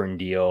McGovern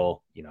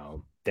deal,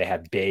 they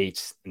have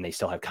Bates and they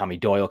still have Kami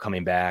Doyle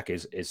coming back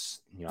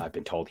is I've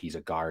been told he's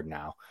a guard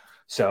now.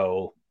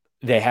 So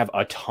they have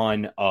a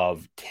ton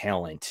of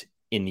talent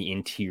in the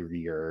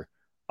interior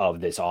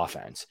of this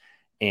offense.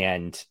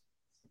 And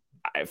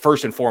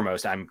first and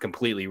foremost, I'm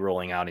completely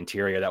ruling out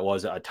interior. That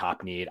was a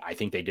top need. I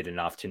think they did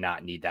enough to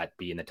not need that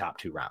be in the top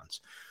 2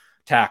 rounds.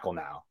 Tackle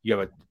now. You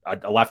have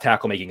a left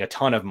tackle making a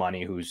ton of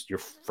money who's your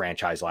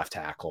franchise left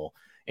tackle.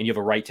 And you have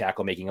a right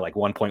tackle making like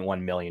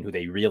 1.1 million who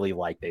they really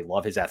like. They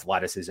love his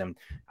athleticism.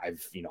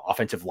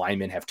 Offensive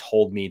linemen have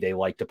told me they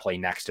like to play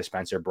next to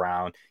Spencer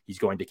Brown. He's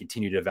going to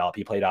continue to develop.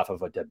 He played off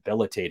of a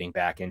debilitating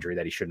back injury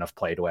that he shouldn't have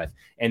played with.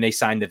 And they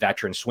signed the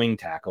veteran swing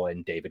tackle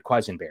in David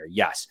Quesenberry.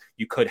 Yes,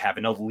 you could have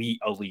an elite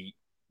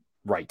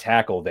right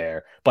tackle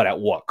there, but at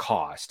what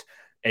cost?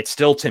 It's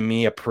still, to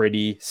me, a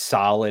pretty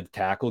solid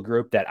tackle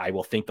group that I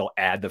will think they'll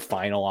add the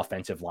final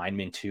offensive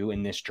lineman to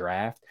in this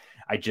draft.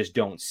 I just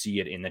don't see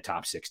it in the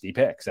top 60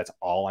 picks. That's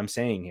all I'm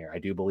saying here. I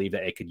do believe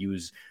that it could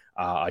use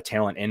a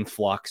talent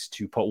influx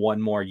to put one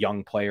more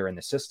young player in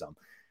the system.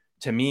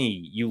 To me,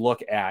 you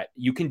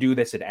can do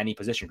this at any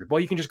position group.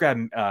 Well, you can just grab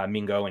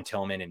Mingo and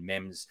Tillman and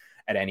Mims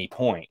at any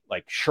point.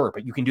 Like, sure,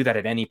 but you can do that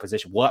at any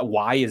position.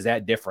 Why is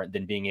that different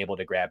than being able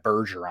to grab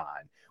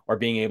Bergeron or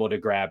being able to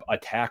grab a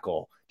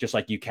tackle just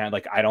like you can?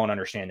 Like, I don't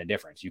understand the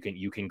difference. You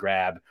can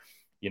grab,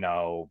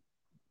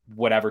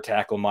 whatever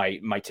tackle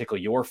might tickle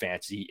your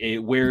fancy.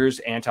 Where's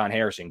Anton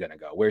Harrison going to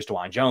go? Where's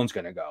DeJuan Jones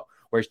going to go?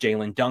 Where's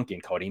Jalen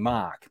Duncan, Cody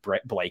Mock,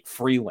 Blake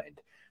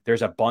Freeland?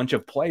 There's a bunch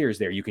of players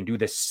there. You can do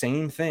the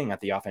same thing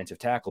at the offensive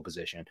tackle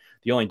position.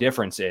 The only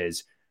difference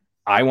is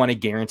I want to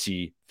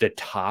guarantee the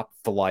top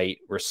flight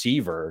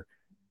receiver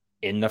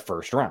in the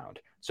first round.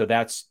 So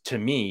that's, to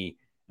me,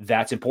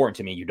 that's important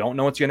to me. You don't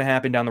know what's going to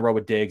happen down the road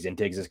with Diggs and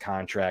Diggs'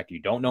 contract. You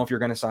don't know if you're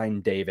going to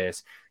sign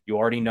Davis. You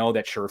already know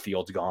that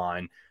Sherfield's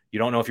gone. You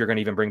don't know if you're going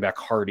to even bring back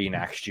Hardy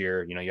next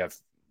year. You know, you have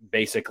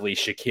basically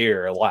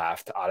Shakir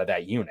left out of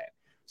that unit.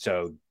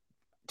 So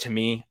to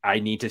me, I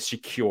need to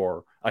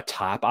secure a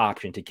top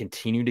option to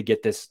continue to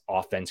get this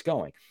offense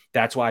going.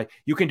 That's why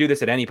you can do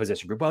this at any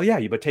position group. Well, yeah,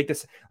 but take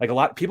this. Like, a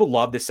lot of people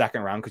love the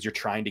second round because you're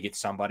trying to get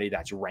somebody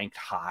that's ranked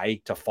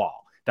high to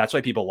fall. That's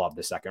why people love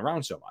the second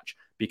round so much,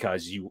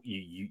 because you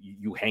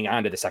hang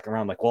on to the second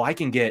round. Like, well, I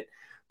can get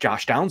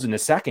Josh Downs in the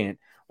second.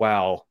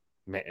 Well,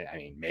 I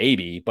mean,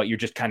 maybe, but you're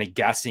just kind of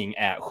guessing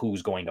at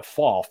who's going to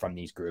fall from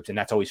these groups. And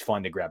that's always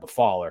fun to grab a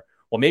faller.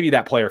 Well, maybe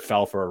that player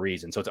fell for a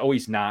reason. So it's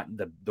always not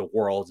the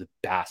world's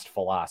best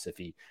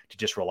philosophy to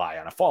just rely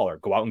on a faller.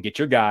 Go out and get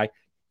your guy.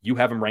 You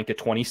have him ranked at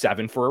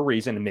 27 for a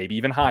reason, and maybe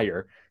even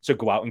higher. So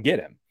go out and get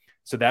him.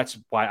 So that's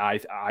why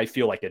I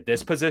feel like at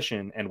this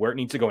position and where it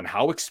needs to go and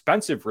how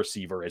expensive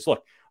receiver is.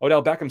 Look,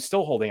 Odell Beckham's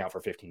still holding out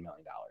for $15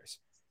 million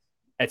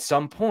at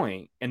some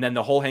point. And then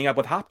the whole hang up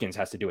with Hopkins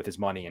has to do with his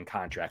money and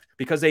contract,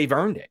 because they've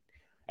earned it.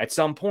 At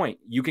some point,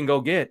 you can go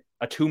get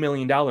a $2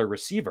 million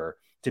receiver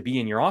to be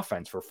in your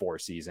offense for 4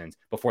 seasons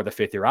before the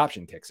 5th-year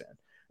option kicks in.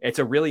 It's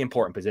a really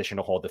important position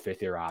to hold the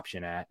 5th-year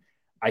option at.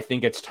 I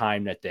think it's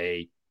time that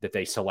they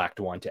select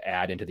one to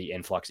add into the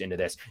influx into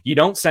this. You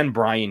don't send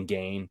Brian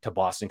Gaine to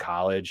Boston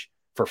College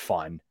for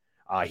fun.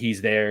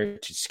 He's there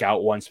to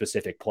scout one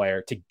specific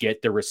player, to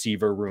get the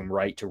receiver room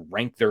right, to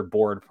rank their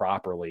board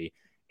properly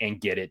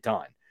and get it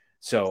done.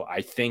 So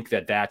I think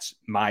that's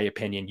my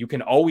opinion. You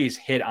can always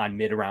hit on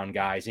mid-round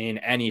guys in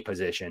any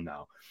position,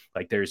 though.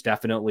 Like, there's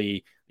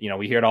definitely,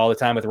 we hear it all the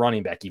time with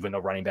running back, even though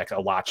running back's a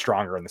lot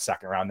stronger in the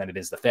second round than it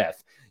is the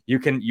 5th.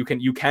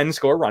 You can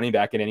score running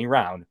back in any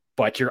round,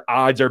 but your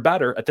odds are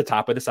better at the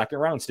top of the second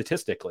round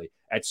statistically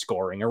at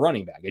scoring a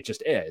running back. It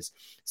just is.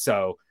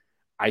 So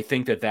I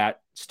think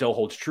that still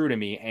holds true to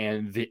me.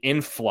 And the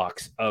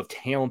influx of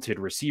talented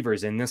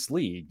receivers in this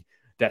league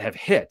that have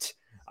hit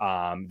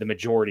the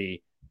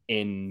majority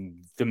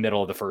in the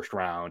middle of the first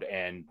round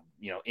and,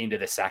 into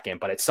the second,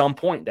 but at some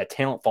point that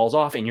talent falls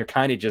off and you're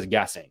kind of just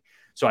guessing.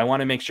 So I want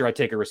to make sure I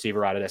take a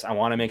receiver out of this. I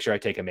want to make sure I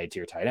take a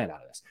mid-tier tight end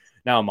out of this.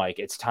 Now, Mike,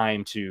 it's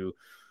time to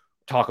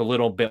talk a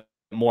little bit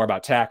more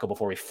about tackle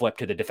before we flip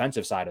to the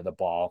defensive side of the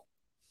ball.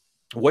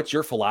 What's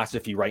your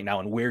philosophy right now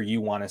and where you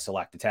want to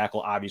select the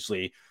tackle?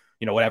 Obviously,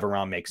 whatever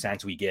round makes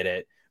sense, we get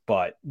it.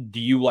 But do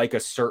you like a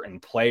certain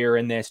player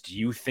in this? Do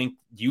you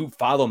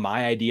follow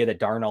my idea that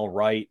Darnell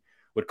Wright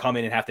would come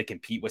in and have to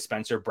compete with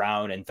Spencer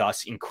Brown and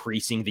thus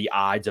increasing the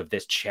odds of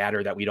this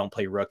chatter that we don't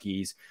play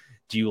rookies?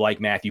 Do you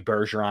like Matthew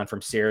Bergeron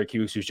from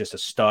Syracuse, who's just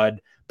a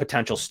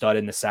potential stud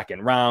in the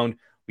second round?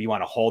 We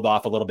want to hold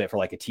off a little bit for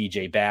like a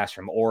TJ Bass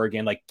from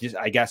Oregon. Like, just,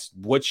 I guess,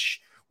 what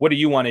do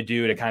you want to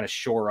do to kind of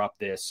shore up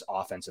this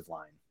offensive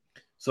line?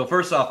 So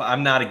first off,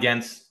 I'm not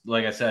against,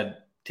 like I said,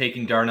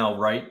 taking Darnell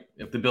Wright.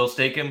 If the Bills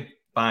take him,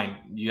 fine.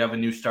 You have a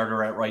new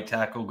starter at right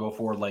tackle, go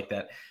forward like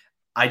that.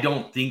 I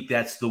don't think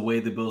that's the way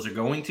the Bills are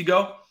going to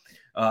go.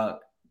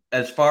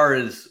 As far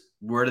as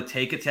where to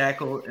take a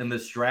tackle in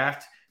this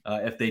draft,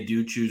 if they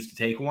do choose to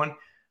take one,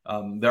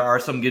 there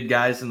are some good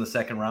guys in the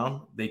second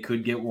round. They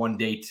could get one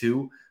day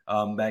 2.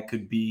 That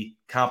could be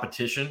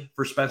competition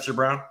for Spencer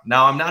Brown.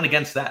 Now, I'm not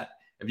against that.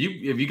 If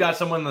you got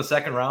someone in the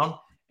second round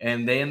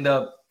and they end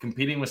up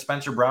competing with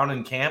Spencer Brown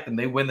in camp and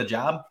they win the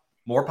job,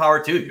 more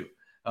power to you.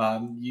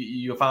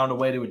 You found a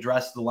way to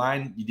address the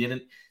line. You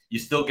didn't. You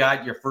still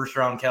got your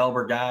first-round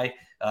caliber guy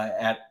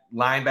at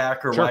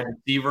linebacker, sure, wide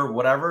receiver,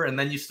 whatever, and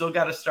then you still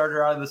got a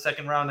starter out of the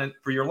second round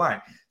for your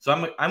line.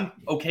 So I'm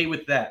okay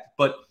with that.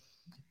 But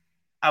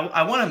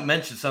I want to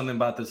mention something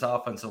about this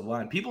offensive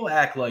line. People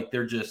act like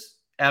they're just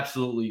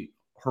absolutely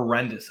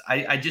horrendous.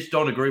 I just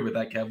don't agree with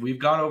that, Kev. We've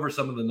gone over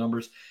some of the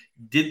numbers.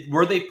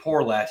 Were they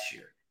poor last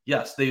year?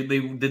 Yes, they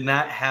did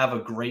not have a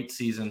great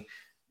season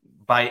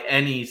by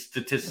any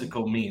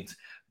statistical means.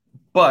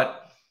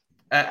 But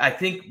I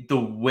think the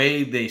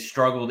way they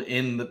struggled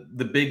in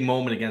the big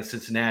moment against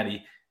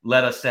Cincinnati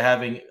led us to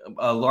having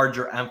a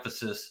larger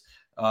emphasis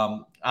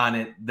on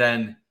it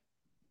than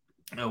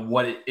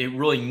what it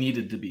really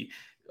needed to be.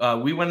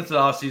 We went into the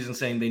offseason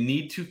saying they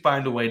need to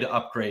find a way to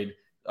upgrade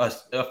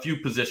a few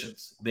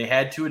positions. They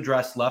had to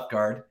address left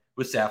guard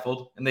with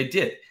Saffold, and they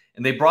did.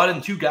 And they brought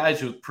in 2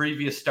 guys with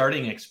previous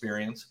starting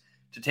experience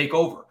to take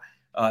over.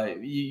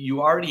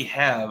 You already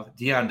have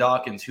Deion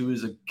Dawkins, who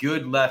is a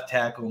good left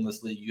tackle in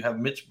this league. You have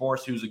Mitch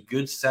Morse, who's a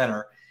good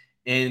center.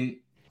 And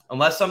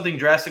unless something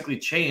drastically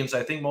changed,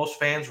 I think most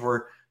fans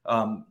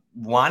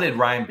wanted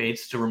Ryan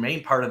Bates to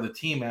remain part of the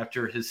team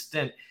after his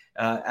stint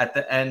at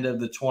the end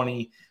of the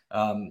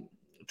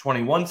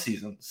 2021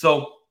 season.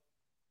 So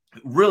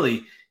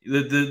really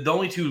the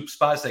only two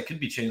spots that could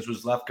be changed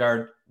was left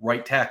guard,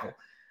 right tackle.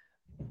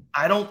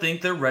 I don't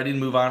think they're ready to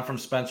move on from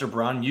Spencer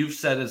Brown. You've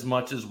said as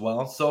much as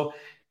well. So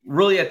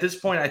really at this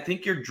point, I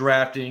think you're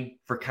drafting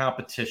for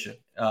competition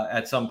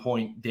at some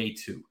point day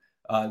 2.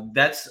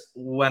 That's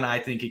when I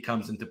think it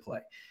comes into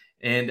play.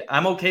 And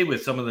I'm okay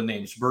with some of the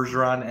names.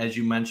 Bergeron, as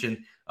you mentioned,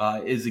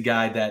 is a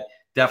guy that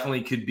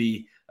definitely could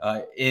be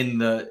in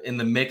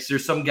the mix.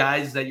 There's some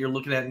guys that you're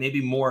looking at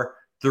maybe more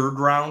third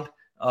round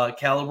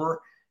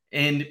caliber.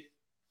 And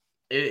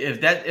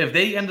if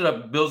they ended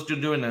up Bills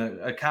doing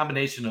a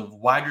combination of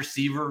wide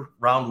receiver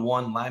round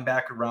 1,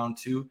 linebacker round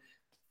 2,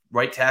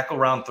 right tackle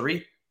round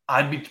 3,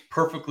 I'd be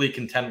perfectly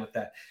content with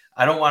that.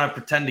 I don't want to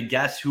pretend to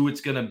guess who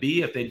it's going to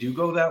be if they do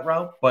go that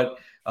route, but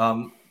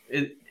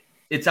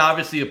it's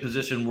obviously a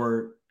position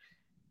where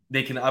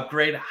they can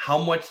upgrade. How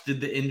much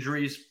did the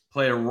injuries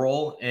play a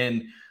role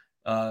in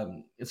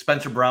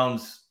Spencer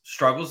Brown's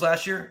struggles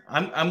last year?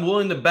 I'm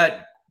willing to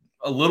bet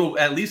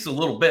at least a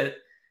little bit.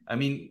 I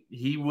mean,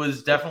 he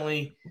was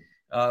definitely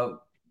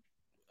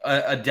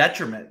a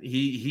detriment.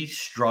 He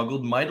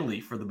struggled mightily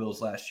for the Bills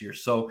last year.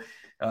 So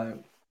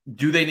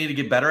do they need to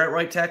get better at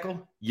right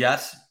tackle?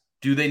 Yes.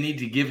 Do they need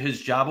to give his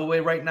job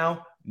away right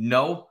now?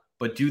 No.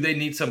 But do they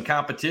need some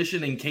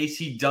competition in case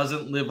he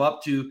doesn't live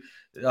up to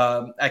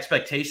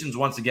expectations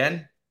once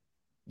again?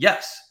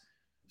 Yes.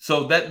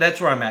 So that's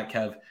where I'm at,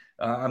 Kev.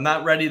 I'm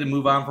not ready to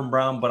move on from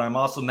Brown, but I'm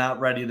also not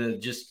ready to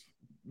just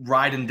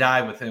ride and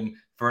die with him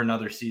for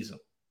another season.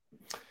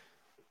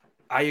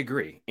 I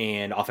agree.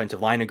 And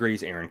offensive line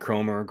agrees. Aaron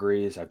Cromer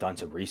agrees. I've done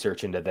some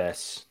research into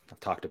this. I've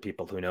talked to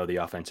people who know the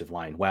offensive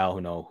line well, who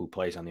know who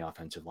plays on the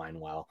offensive line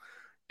well.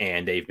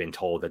 And they've been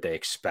told that they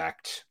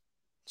expect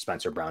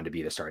Spencer Brown to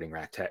be the starting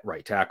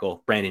right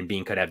tackle. Brandon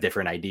Beane could have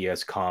different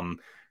ideas come,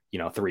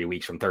 3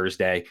 weeks from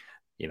Thursday.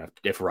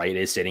 If Wright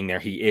is sitting there,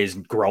 he is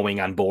growing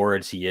on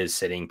boards. He is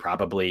sitting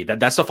probably.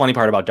 That's the funny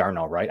part about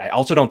Darnell, right? I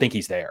also don't think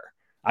he's there.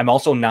 I'm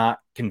also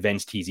not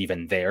convinced he's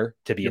even there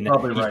to be in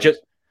there.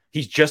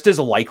 He's just as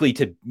likely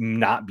to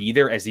not be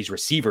there as these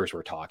receivers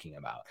we're talking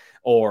about,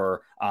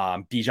 or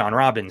Bijan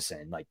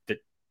Robinson.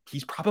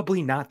 He's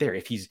probably not there.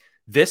 If he's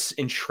this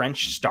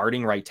entrenched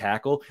starting right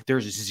tackle,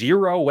 there's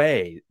zero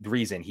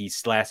reason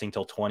he's lasting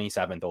till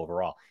 27th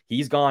overall.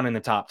 He's gone in the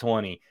top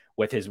 20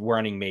 with his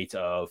running mates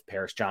of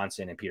Paris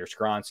Johnson and Peter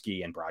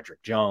Skronsky and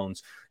Broderick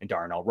Jones and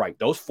Darnell Wright.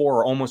 Those 4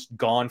 are almost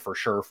gone for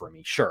sure for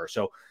me. Sure.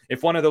 So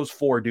if one of those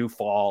 4 do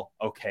fall,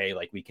 okay,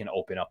 we can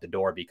open up the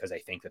door because I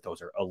think that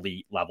those are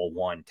elite level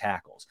 1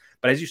 tackles.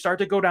 But as you start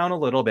to go down a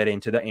little bit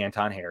into the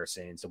Anton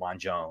Harrisons, Dewan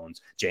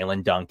Jones,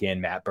 Jalen Duncan,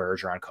 Matt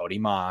Bergeron, Cody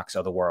Mox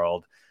of the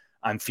world,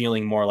 I'm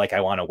feeling more like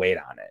I want to wait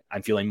on it.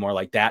 I'm feeling more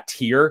like that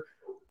tier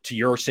to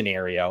your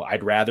scenario.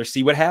 I'd rather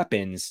see what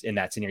happens in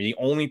that scenario.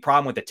 The only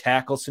problem with the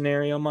tackle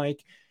scenario,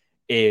 Mike,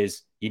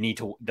 is you need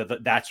to,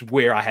 that's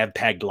where I have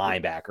pegged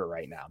linebacker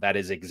right now. That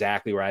is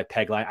exactly where I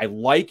peg line. I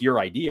like your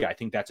idea. I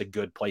think that's a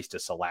good place to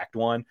select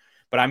one,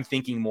 but I'm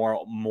thinking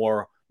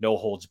more no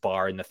holds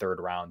bar in the third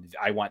round.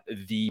 I want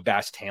the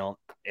best talent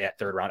at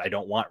third round. I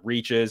don't want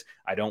reaches.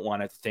 I don't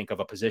want to think of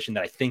a position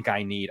that I think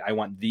I need. I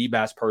want the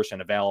best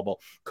person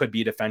available. Could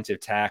be a defensive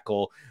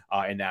tackle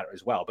in that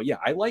as well. But yeah,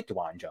 I like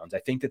Dewan Jones. I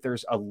think that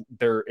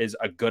there is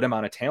a good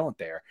amount of talent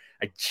there.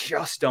 I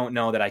just don't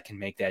know that I can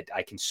make that.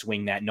 I can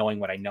swing that knowing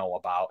what I know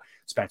about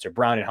Spencer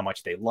Brown and how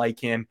much they like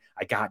him.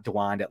 I got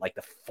Dewan at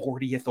the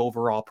 40th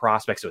overall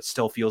prospect. So it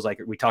still feels like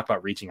we talk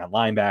about reaching on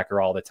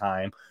linebacker all the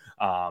time.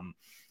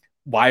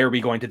 Why are we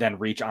going to then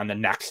reach on the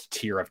next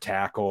tier of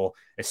tackle,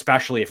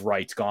 especially if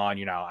Wright's gone?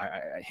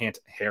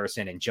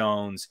 Harrison and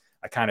Jones,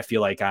 I kind of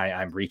feel like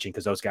I'm reaching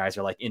because those guys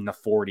are in the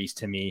 40s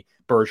to me.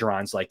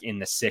 Bergeron's in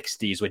the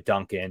 60s with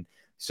Duncan.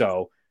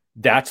 So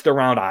that's the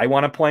round I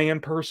want to play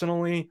in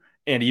personally.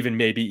 And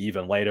maybe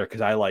even later,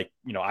 because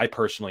I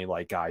personally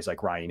like guys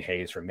like Ryan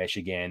Hayes from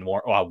Michigan,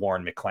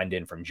 Warren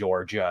McClendon from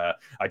Georgia,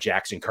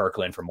 Jackson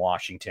Kirkland from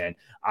Washington.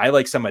 I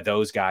like some of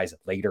those guys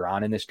later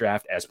on in this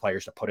draft as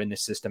players to put in the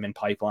system and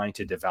pipeline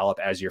to develop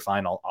as your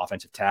final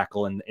offensive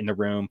tackle in the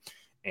room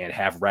and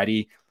have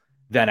ready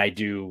than I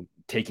do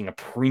taking a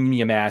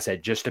premium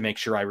asset just to make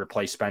sure I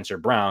replace Spencer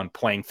Brown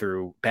playing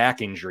through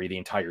back injury the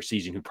entire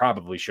season, who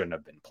probably shouldn't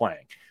have been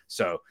playing.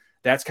 So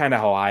that's kind of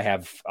how I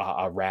have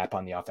a wrap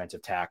on the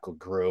offensive tackle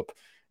group.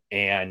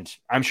 And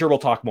I'm sure we'll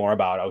talk more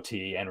about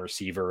OT and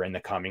receiver in the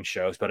coming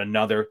shows, but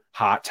another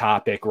hot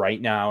topic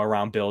right now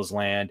around Bills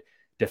land,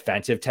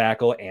 defensive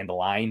tackle and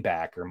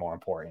linebacker, more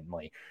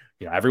importantly.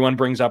 Everyone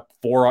brings up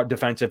 4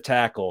 defensive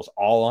tackles,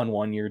 all on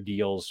 1-year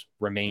deals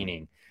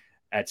remaining.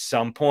 At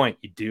some point,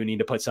 you do need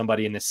to put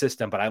somebody in the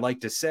system, but I like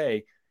to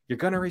say you're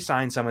going to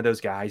resign some of those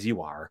guys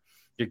you are.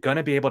 You're going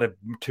to be able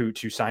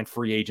to sign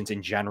free agents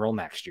in general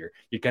next year.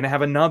 You're going to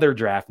have another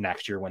draft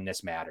next year when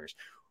this matters.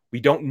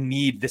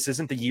 This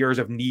isn't the years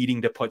of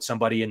needing to put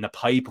somebody in the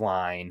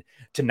pipeline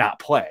to not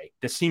play.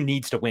 This team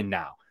needs to win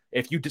now.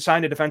 If you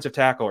sign a defensive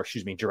tackle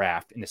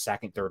draft in the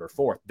 2nd, 3rd, or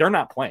 4th, they're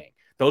not playing.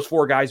 Those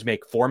 4 guys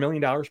make $4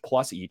 million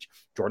plus each.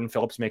 Jordan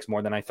Phillips makes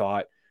more than I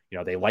thought.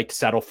 They like to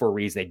settle for a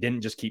reason. They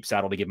didn't just keep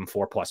settle to give him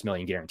 $4+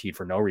 million guaranteed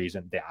for no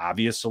reason. They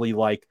obviously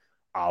like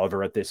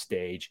Oliver at this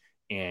stage,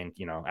 and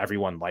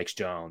everyone likes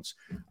Jones.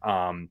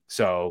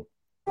 So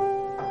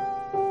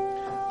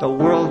the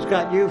world's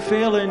got you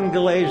feeling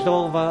glazed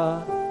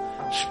over.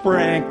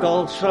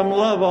 Sprinkle some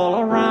love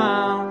all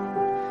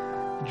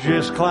around.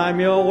 Just climb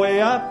your way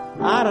up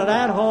out of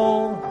that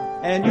hole,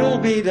 and you'll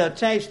be the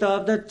taste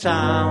of the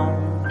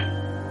town.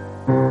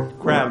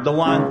 Grab the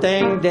one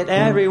thing that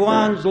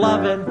everyone's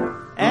loving,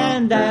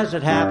 and as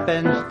it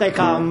happens, they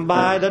come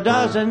by the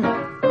dozen.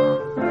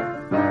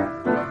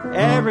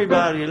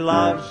 Everybody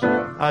loves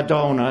a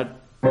donut.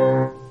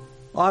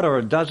 Order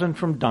a dozen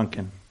from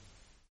Dunkin'.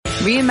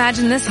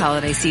 Reimagine this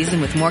holiday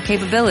season with more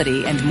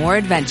capability and more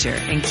adventure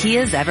in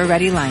Kia's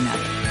ever-ready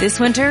lineup. This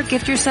winter,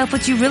 gift yourself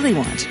what you really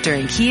want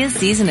during Kia's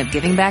Season of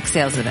Giving Back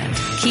sales event.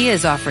 Kia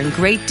is offering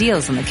great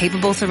deals on the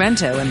capable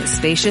Sorrento and the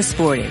spacious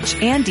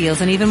Sportage, and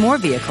deals on even more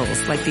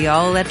vehicles like the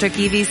all-electric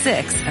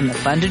EV6 and the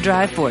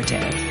fun-to-drive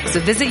Forte. So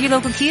visit your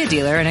local Kia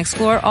dealer and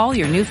explore all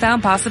your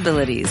newfound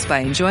possibilities by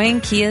enjoying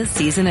Kia's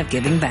Season of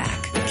Giving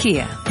Back.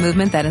 Kia,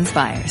 movement that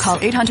inspires. Call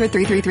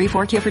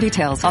 800-3334-KIA for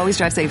details. Always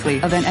drive safely.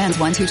 Event ends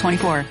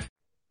 1/2/24.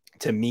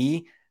 To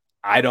me,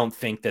 I don't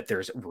think that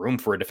there's room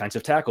for a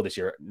defensive tackle this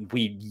year.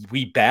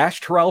 We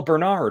bashed Terrell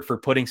Bernard for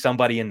putting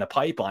somebody in the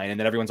pipeline, and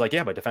then everyone's like,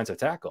 yeah, but defensive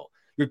tackle.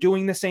 You're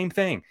doing the same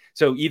thing.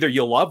 So either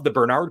you love the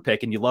Bernard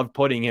pick and you love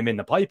putting him in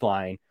the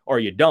pipeline, or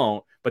you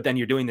don't, but then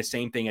you're doing the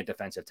same thing at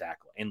defensive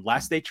tackle.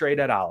 Unless they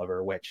trade at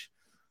Oliver, which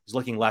is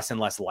looking less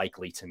and less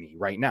likely to me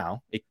right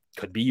now. It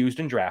could be used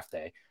in draft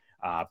day,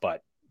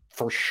 but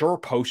for sure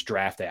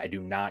post-draft day, I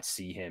do not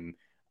see him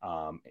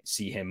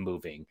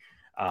moving.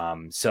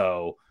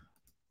 So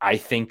I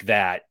think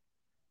that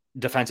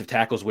defensive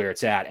tackle is where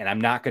it's at, and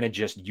I'm not going to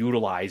just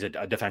utilize a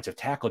defensive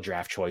tackle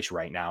draft choice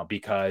right now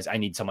because I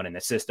need someone in the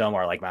system,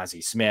 or like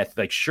Mazi Smith.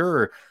 Like,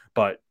 sure,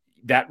 but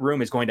that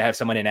room is going to have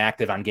someone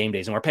inactive on game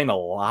days, and we're paying a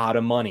lot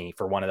of money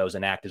for one of those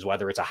inactives,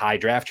 whether it's a high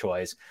draft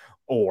choice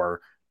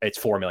or it's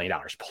 $4 million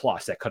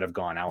plus that could have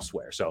gone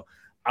elsewhere. So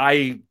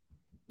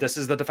this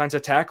is the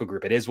defensive tackle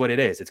group. It is what it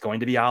is. It's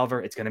going to be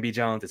Oliver. It's going to be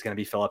Jones. It's going to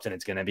be Phillips, and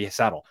it's going to be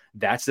Settle.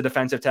 That's the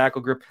defensive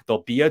tackle group.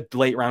 There'll be a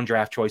late round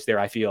draft choice there.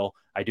 I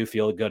do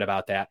feel good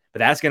about that, but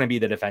that's going to be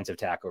the defensive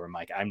tackle room,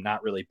 Mike. I'm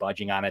not really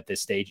budging on at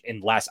this stage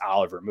unless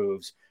Oliver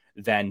moves,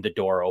 then the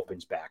door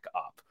opens back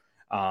up.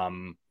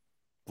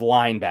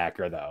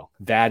 Linebacker, though,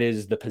 that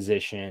is the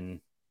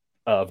position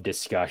of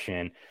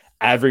discussion.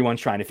 Everyone's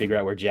trying to figure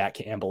out where Jack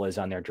Campbell is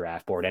on their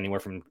draft board, anywhere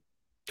from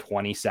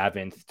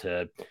 27th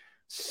to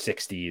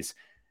 60s.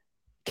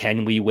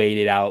 Can we wait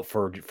it out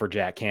for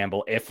Jack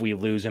Campbell? If we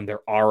lose him, there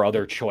are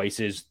other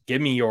choices.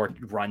 Give me your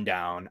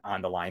rundown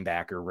on the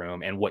linebacker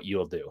room and what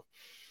you'll do.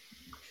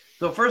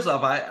 So first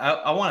off,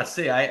 I want to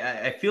say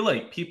I feel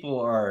like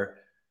people are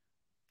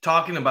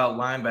talking about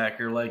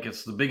linebacker like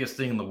it's the biggest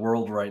thing in the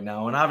world right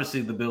now. And obviously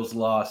the Bills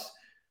lost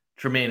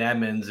Tremaine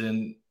Edmonds,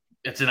 and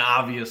it's an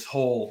obvious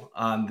hole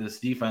on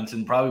this defense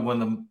and probably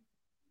one of the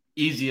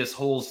easiest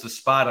holes to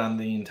spot on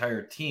the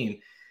entire team.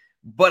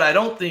 But I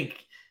don't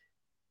think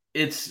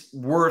it's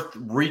worth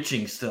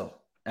reaching still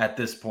at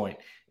this point.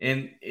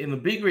 And the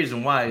big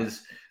reason why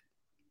is,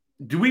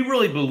 do we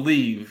really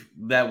believe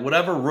that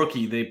whatever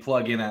rookie they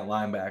plug in at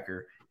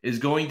linebacker is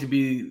going to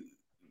be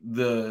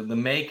the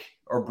make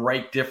or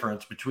break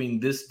difference between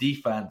this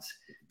defense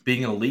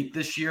being elite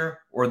this year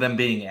or them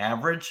being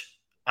average?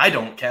 I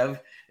don't, Kev.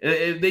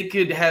 They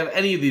could have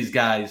any of these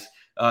guys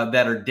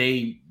that are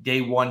day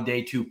one,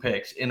 day two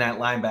picks in that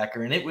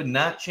linebacker, and it would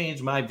not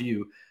change my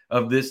view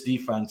of this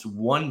defense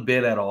one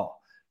bit at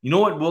all. You know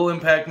what will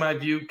impact my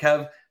view,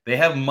 Kev? They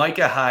have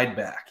Micah Hyde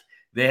back.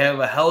 They have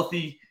a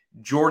healthy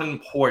Jordan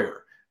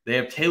Poyer. They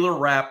have Taylor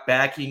Rapp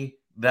backing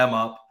them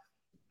up.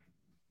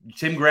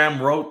 Tim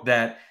Graham wrote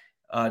that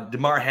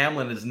DeMar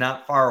Hamlin is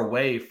not far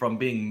away from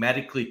being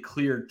medically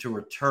cleared to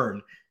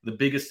return. The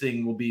biggest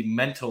thing will be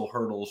mental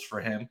hurdles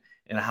for him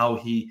and how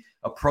he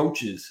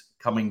approaches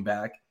coming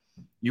back.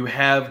 You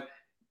have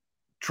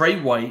Trey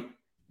White,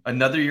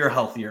 another year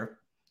healthier.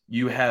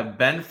 You have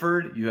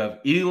Benford, you have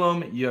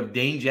Elam, you have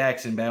Dane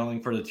Jackson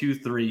battling for the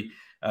 2-3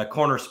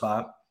 corner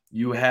spot.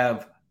 You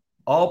have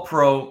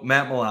all-pro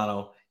Matt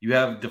Milano. You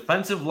have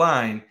defensive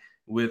line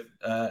with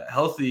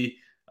healthy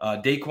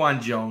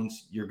Daquan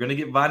Jones. You're going to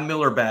get Von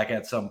Miller back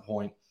at some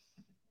point.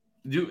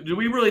 Do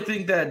we really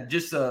think that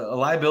just a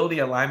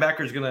liability at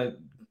linebacker is going to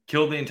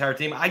kill the entire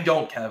team? I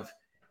don't, Kev.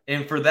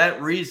 And for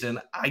that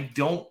reason, I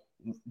don't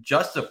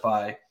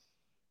justify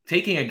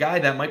taking a guy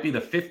that might be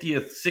the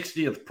 50th,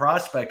 60th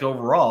prospect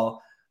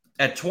overall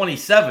at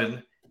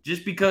 27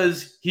 just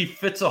because he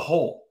fits a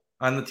hole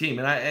on the team.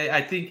 And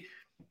I think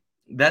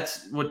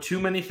that's what too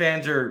many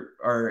fans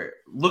are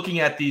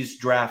looking at these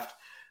draft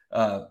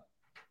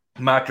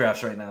mock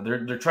drafts right now.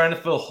 They're trying to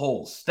fill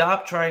holes.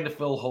 Stop trying to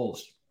fill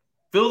holes.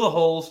 Fill the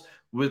holes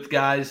with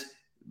guys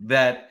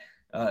that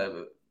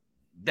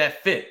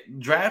fit.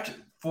 Draft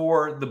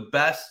for the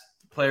best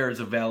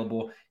players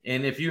available.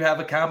 And if you have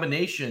a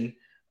combination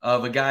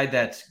of a guy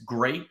that's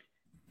great,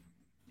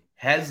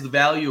 has the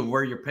value of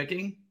where you're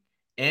picking,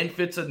 and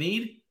fits a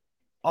need,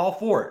 all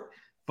for it.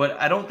 But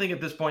I don't think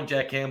at this point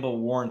Jack Campbell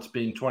warrants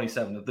being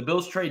 27. If the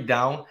Bills trade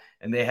down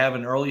and they have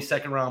an early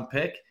second-round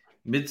pick,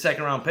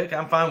 mid-second-round pick,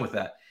 I'm fine with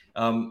that.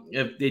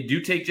 If they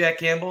do take Jack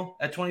Campbell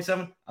at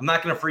 27, I'm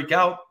not going to freak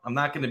out. I'm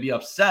not going to be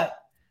upset.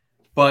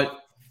 But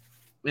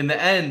in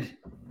the end,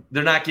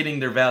 they're not getting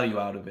their value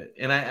out of it.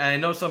 And I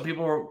know some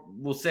people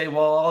will say,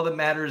 well, all that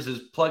matters is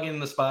plugging in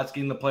the spots,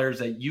 getting the players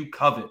that you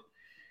covet.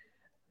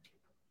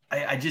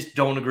 I just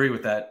don't agree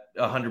with that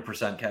 100%,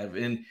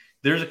 Kev. And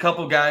there's a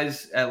couple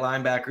guys at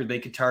linebacker they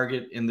could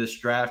target in this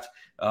draft.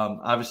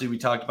 Obviously, we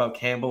talked about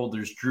Campbell.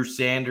 There's Drew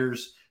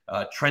Sanders,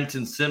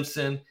 Trenton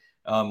Simpson.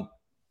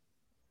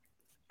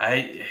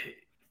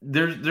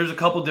 There's a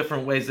couple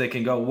different ways they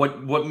can go.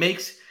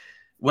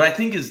 What I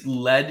think has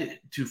led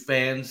to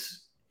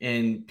fans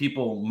and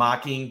people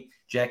mocking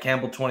Jack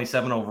Campbell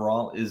 27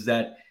 overall is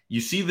that you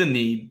see the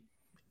need,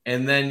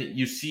 and then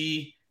you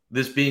see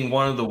this being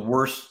one of the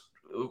worst,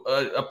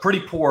 a pretty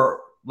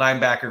poor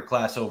linebacker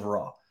class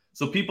overall.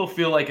 So people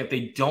feel like if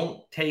they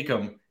don't take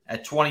him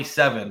at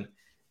 27,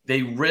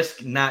 they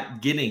risk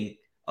not getting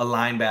a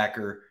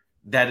linebacker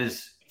that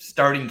is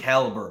starting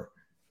caliber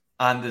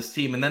on this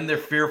team. And then they're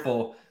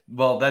fearful,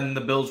 well, then the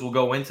Bills will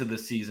go into the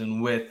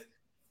season with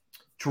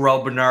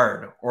Terrell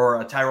Bernard or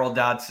a Tyrell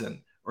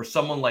Dodson or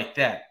someone like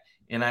that.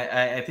 And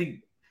I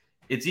think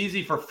it's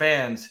easy for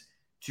fans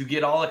to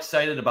get all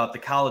excited about the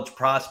college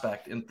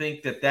prospect and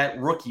think that that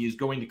rookie is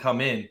going to come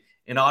in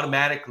and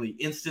automatically,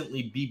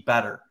 instantly be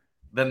better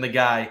than the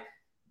guy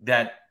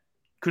that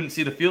couldn't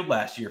see the field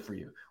last year for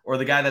you, or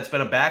the guy that's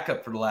been a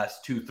backup for the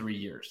last 2-3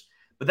 years.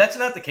 But that's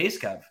not the case,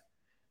 Kev.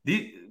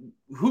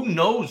 Who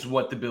knows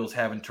what the Bills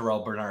have in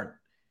Terrell Bernard?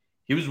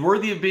 He was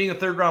worthy of being a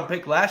third-round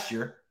pick last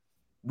year.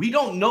 We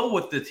don't know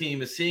what the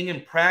team is seeing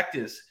in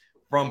practice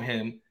from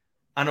him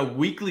on a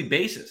weekly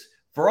basis.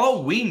 For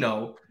all we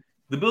know,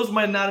 the Bills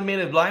might not have made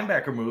a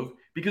linebacker move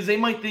because they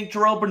might think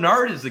Terrell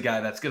Bernard is the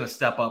guy that's going to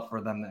step up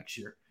for them next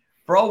year.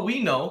 For all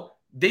we know,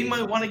 they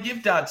might want to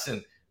give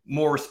Dodson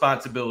more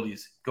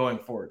responsibilities going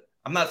forward.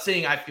 I'm not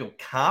saying I feel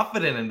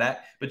confident in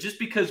that, but just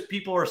because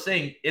people are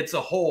saying it's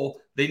a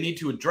hole, they need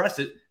to address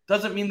it,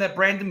 doesn't mean that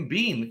Brandon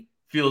Beane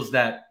feels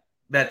that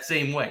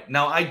same way.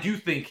 Now, I do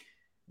think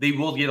they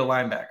will get a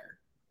linebacker.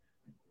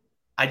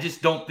 I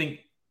just don't think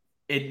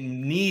it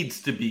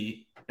needs to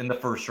be in the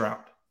first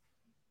round.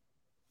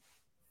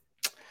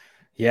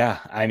 Yeah,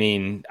 I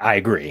mean, I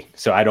agree.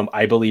 So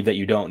I believe that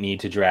you don't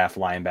need to draft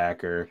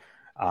linebacker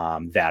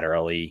that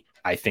early.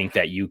 I think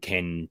that you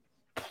can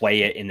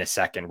play it in the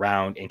second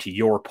round. And to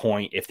your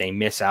point, if they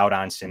miss out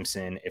on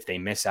Simpson, if they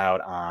miss out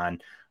on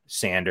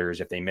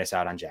Sanders, if they miss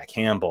out on Jack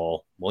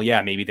Campbell, well,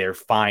 yeah, maybe they're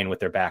fine with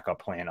their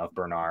backup plan of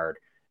Bernard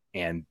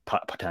and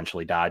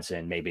potentially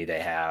Dodson. Maybe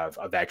they have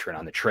a veteran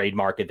on the trade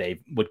market. They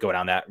would go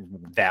down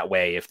that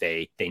way if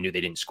they knew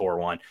they didn't score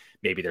one.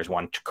 Maybe there's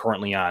one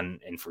currently on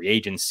in free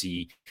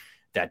agency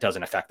that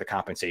doesn't affect the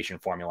compensation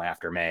formula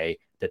after May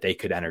that they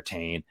could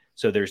entertain.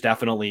 So there's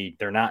definitely,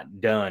 they're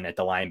not done at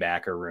the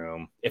linebacker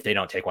room if they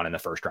don't take one in the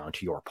first round,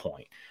 to your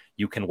point.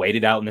 You can wait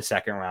it out in the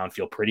second round,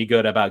 feel pretty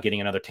good about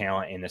getting another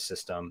talent in the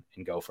system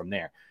and go from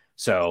there.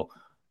 So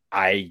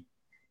I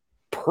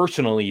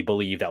personally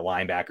believe that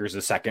linebacker is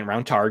a second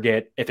round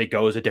target. If it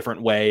goes a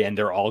different way and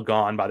they're all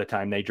gone by the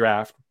time they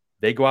draft,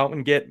 they go out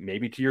and get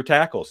maybe to your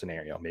tackle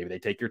scenario. Maybe they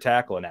take your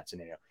tackle in that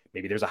scenario.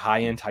 Maybe there's a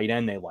high end tight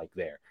end they like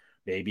there.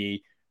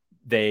 Maybe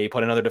they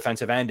put another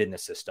defensive end in the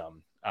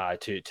system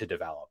to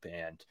develop.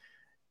 And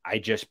I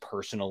just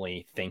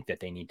personally think that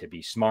they need to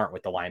be smart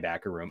with the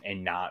linebacker room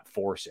and not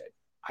force it.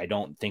 I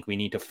don't think we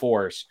need to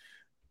force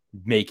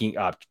selecting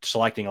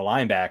a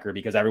linebacker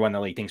because everyone in the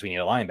league thinks we need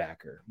a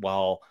linebacker.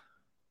 Well,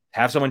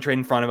 have someone trade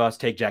in front of us,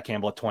 take Jack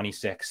Campbell at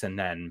 26, and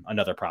then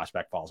another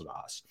prospect falls to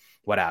us,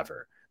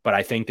 whatever. But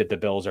I think that the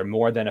Bills are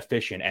more than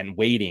efficient and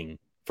waiting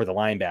for the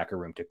linebacker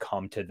room to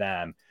come to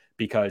them,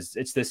 because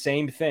it's the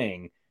same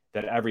thing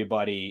that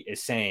everybody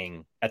is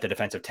saying at the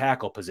defensive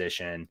tackle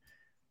position,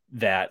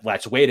 that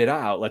let's wait it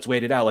out. Let's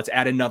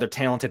add another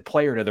talented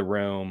player to the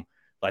room.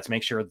 Let's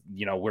make sure,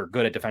 we're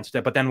good at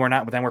defensive, but then we're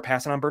not, but then we're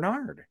passing on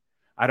Bernard.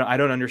 I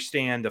don't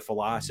understand the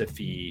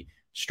philosophy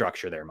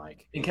structure there,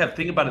 Mike. And Kev,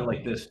 think about it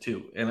like this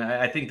too. And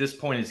I think this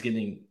point is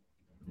getting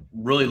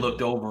really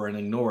looked over and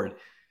ignored.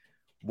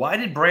 Why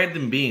did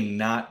Brandon Beane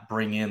not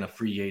bring in a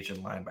free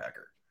agent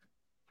linebacker?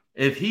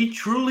 If he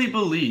truly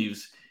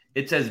believes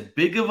it's as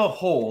big of a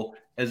hole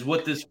as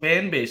what this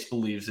fan base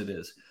believes it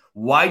is,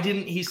 why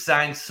didn't he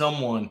sign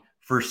someone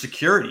for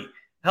security?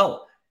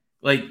 Hell,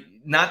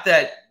 not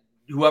that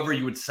whoever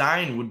you would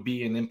sign would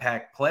be an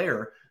impact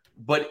player,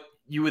 but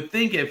you would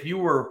think if you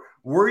were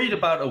worried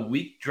about a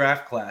weak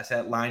draft class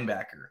at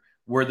linebacker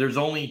where there's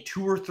only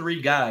 2 or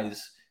 3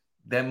 guys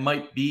that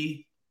might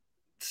be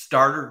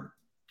starter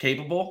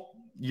capable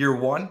year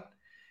one,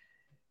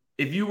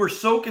 if you were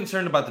so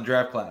concerned about the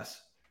draft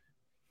class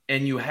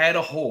and you had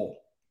a hole,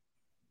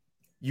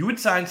 you would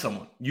sign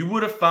someone. You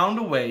would have found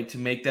a way to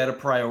make that a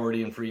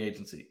priority in free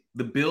agency.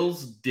 The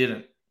Bills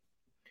didn't.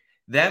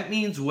 That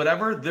means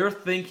whatever they're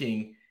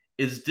thinking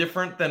is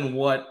different than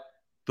what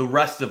the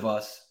rest of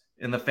us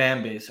in the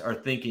fan base are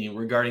thinking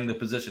regarding the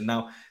position.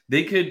 Now,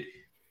 I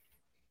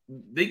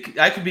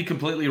could be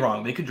completely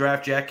wrong. They could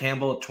draft Jack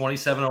Campbell at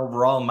 27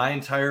 overall. And my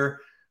entire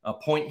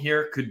point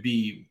here could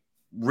be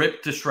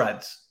ripped to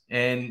shreds.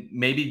 And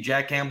maybe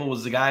Jack Campbell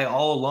was the guy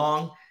all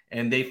along,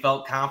 and they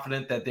felt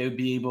confident that they would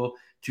be able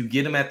to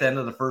get him at the end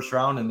of the first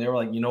round. And they were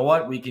like, you know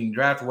what? We can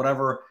draft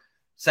whatever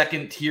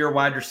second tier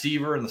wide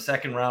receiver in the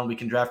second round. We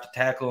can draft a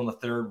tackle in the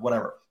third,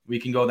 whatever. We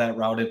can go that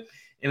route.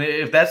 And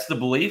if that's the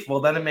belief, well,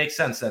 then it makes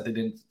sense that they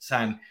didn't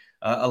sign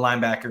a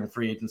linebacker in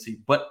free agency.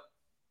 But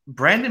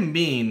Brandon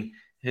Beane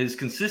has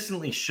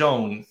consistently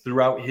shown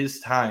throughout his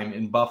time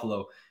in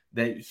Buffalo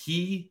that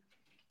he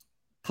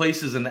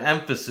places an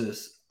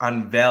emphasis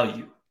on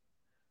value,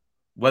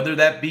 whether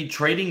that be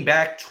trading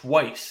back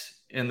twice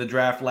in the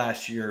draft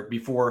last year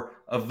before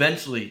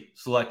eventually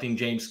selecting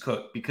James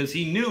Cook, because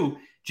he knew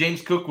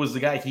James Cook was the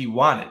guy he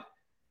wanted,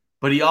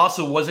 but he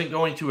also wasn't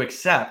going to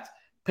accept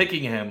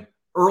picking him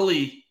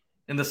early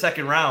in the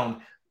second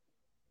round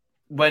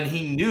when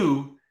he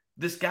knew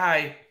this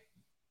guy,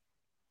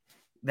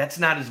 that's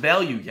not his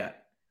value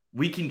yet.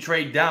 We can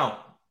trade down.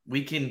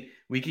 We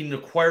can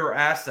acquire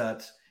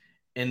assets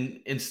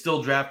and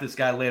still draft this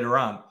guy later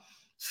on.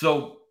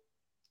 So,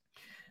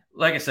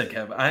 like I said,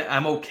 Kev,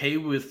 I'm okay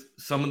with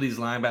some of these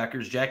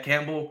linebackers. Jack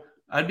Campbell,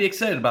 I'd be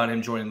excited about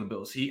him joining the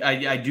Bills.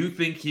 I do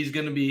think he's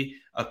going to be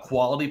a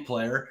quality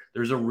player.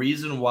 There's a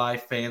reason why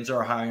fans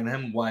are high on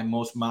him, why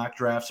most mock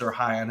drafts are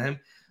high on him.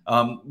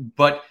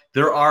 But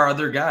there are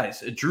other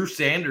guys. Drew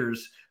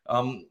Sanders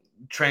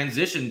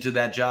transitioned to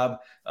that job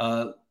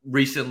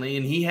recently,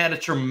 and he had a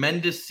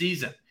tremendous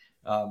season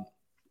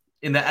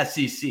in the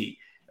SEC.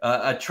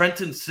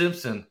 Trenton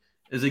Simpson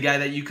is a guy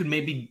that you could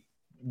maybe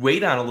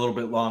wait on a little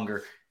bit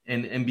longer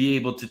and be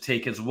able to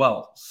take as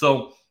well.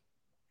 So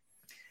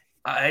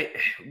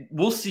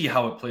we'll see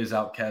how it plays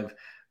out, Kev.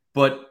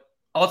 But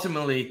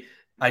ultimately,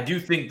 I do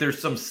think there's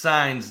some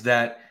signs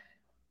that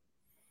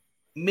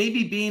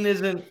maybe Beane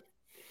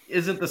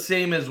isn't the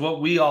same as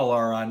what we all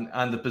are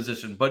on the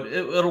position. But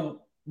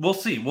we'll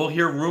see. We'll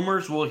hear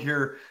rumors. We'll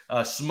hear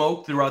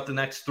smoke throughout the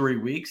next 3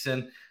 weeks.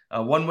 And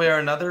one way or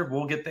another,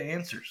 we'll get the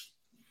answers.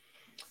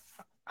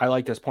 I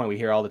like this point we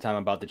hear all the time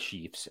about the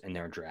Chiefs and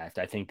their draft.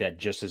 I think that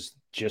just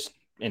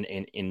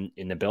in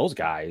the Bills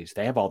guys,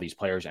 they have all these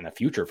players and a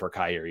future for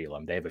Kyer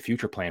Elam. They have a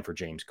future plan for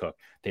James Cook.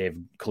 They have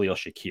Khalil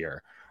Shakir,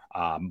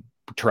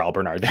 Terrell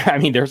Bernard. I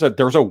mean, there's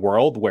a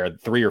world where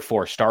 3 or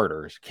 4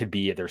 starters could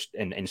be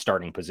in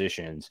starting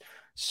positions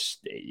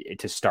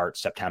to start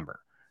September.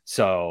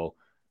 So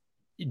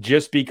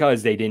just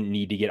because they didn't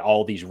need to get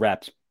all these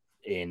reps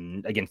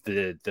against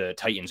the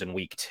Titans in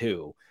week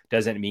 2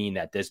 doesn't mean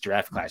that this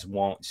draft class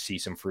won't see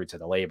some fruits of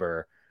the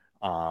labor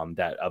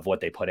of what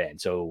they put in.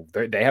 So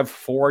they have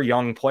 4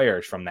 young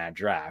players from that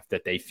draft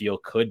that they feel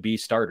could be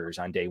starters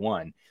on day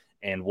 1.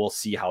 And we'll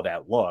see how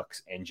that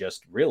looks, and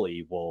just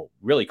really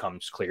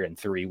comes clear in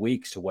 3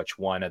 weeks to which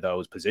one of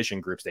those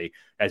position groups they,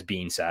 as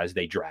Beane says,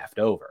 they draft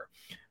over.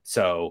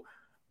 So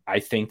I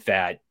think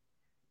that,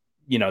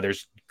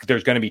 there's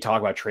going to be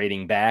talk about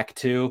trading back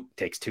to,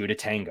 takes 2 to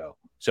tango.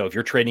 So if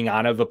you're trading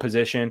out of a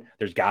position,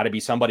 there's got to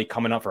be somebody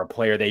coming up for a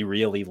player they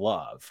really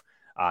love.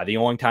 The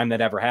only time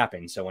that ever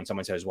happens. So when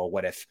someone says, well,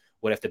 what if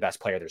the best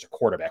player, there's a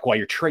quarterback? Well,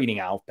 you're trading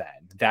out then.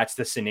 That's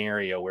the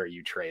scenario where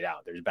you trade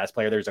out. There's a best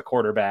player, there's a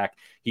quarterback.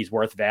 He's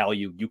worth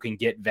value. You can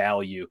get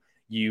value.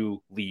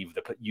 You leave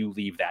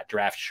that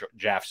draft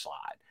slot.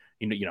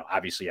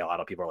 Obviously a lot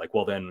of people are like,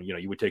 well, then,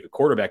 you would take a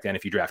quarterback then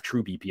if you draft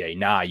true BPA.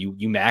 Nah, you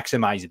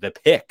maximize the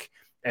pick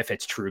if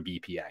it's true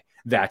BPA.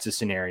 That's a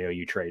scenario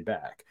you trade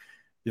back.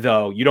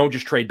 Though you don't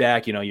just trade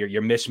back, you're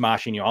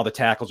mishmashing, all the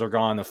tackles are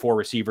gone, the 4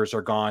 receivers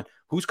are gone.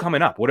 Who's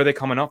coming up? What are they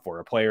coming up for?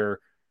 A player,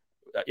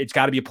 it's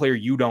got to be a player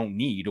you don't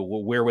need.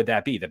 Where would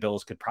that be? The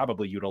Bills could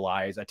probably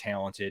utilize a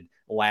talented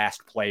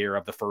last player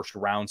of the first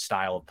round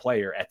style of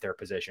player at their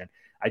position.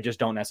 I just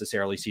don't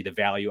necessarily see the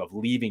value of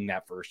leaving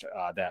that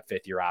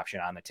 5th year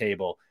option on the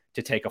table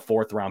to take a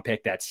 4th round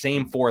pick, that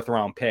same 4th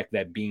round pick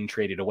that being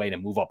traded away to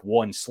move up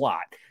 1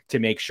 slot to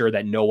make sure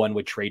that no one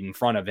would trade in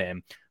front of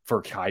him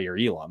for Kyer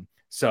Elam.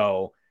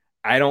 So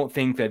I don't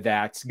think that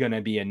that's going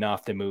to be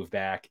enough to move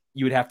back.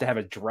 You would have to have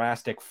a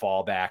drastic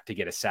fallback to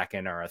get a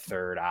 2nd or a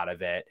 3rd out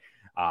of it,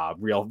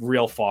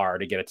 real far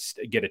to get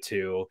a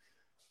 2,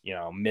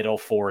 middle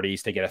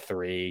 40s to get a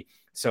 3.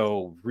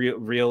 So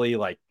really,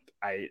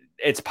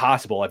 it's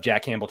possible if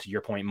Jack Campbell, to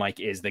your point,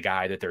 Mike, is the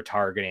guy that they're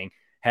targeting,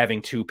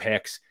 having 2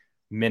 picks,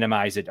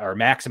 minimize it or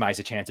maximize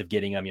the chance of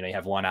getting them. You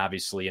have one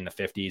obviously in the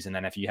 50s, and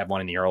then if you have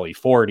one in the early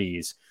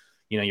 40s,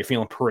 you're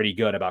feeling pretty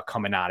good about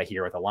coming out of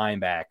here with a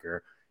linebacker,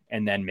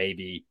 and then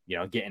maybe,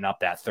 getting up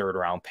that 3rd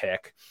round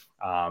pick.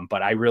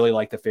 But I really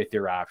like the 5th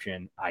year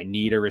option. I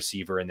need a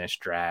receiver in this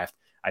draft.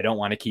 I don't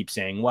want to keep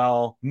saying,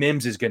 well,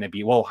 Mims is going to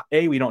be,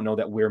 we don't know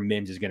that where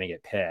Mims is going to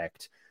get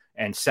picked.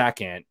 And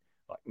second,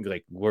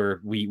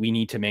 we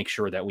need to make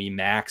sure that we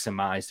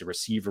maximize the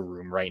receiver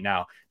room right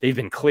now. They've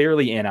been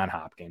clearly in on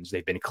Hopkins.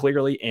 They've been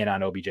clearly in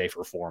on OBJ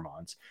for 4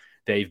 months.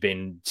 They've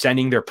been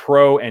sending their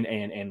pro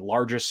and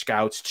largest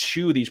scouts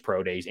to these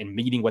pro days and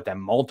meeting with them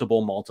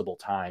multiple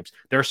times.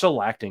 They're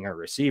selecting a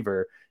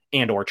receiver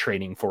and or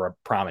trading for a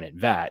prominent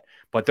vet,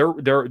 but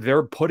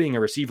they're putting a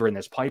receiver in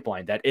this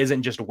pipeline that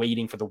isn't just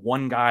waiting for the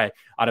one guy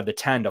out of the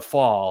 10 to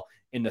fall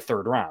in the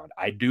third round.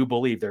 I do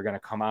believe they're going to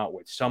come out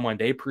with someone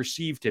they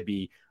perceive to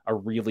be a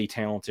really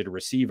talented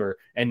receiver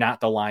and not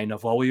the line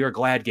of, well, we are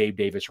glad Gabe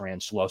Davis ran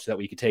slow so that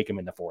we could take him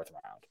in the fourth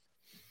round.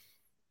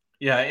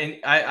 Yeah, and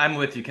I'm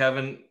with you,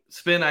 Kevin.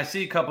 Spin, I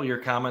see a couple of your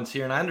comments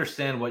here, and I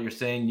understand what you're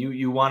saying.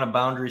 You want a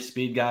boundary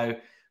speed guy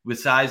with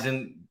size,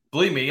 and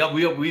believe me,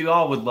 we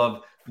all would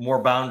love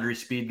more boundary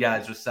speed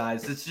guys with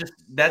size. It's just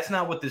that's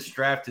not what this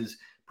draft is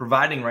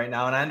providing right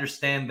now, and I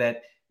understand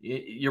that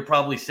you're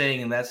probably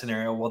saying in that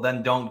scenario, well,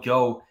 then don't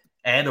go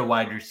add a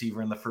wide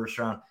receiver in the first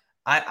round.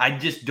 I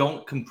just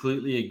don't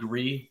completely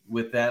agree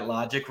with that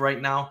logic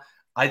right now.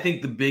 I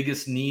think the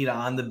biggest need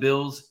on the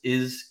Bills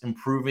is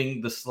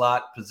improving the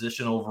slot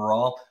position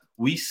overall.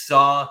 We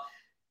saw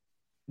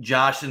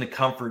Josh in the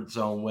comfort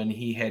zone when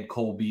he had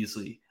Cole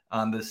Beasley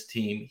on this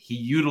team. He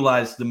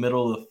utilized the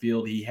middle of the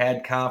field. He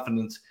had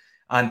confidence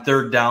on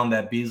third down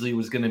that Beasley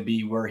was going to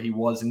be where he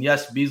was. And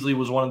yes, Beasley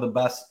was one of the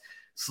best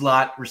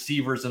slot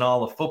receivers in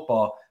all of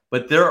football,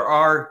 but there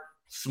are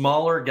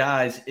smaller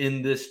guys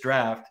in this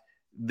draft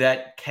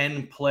that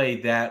can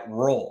play that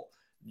role.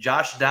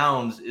 Josh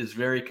Downs is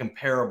very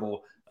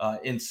comparable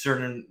in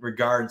certain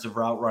regards of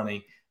route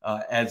running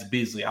as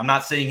Beasley. I'm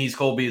not saying he's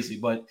Cole Beasley,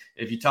 but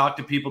if you talk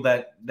to people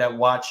that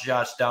watch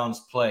Josh Downs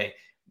play,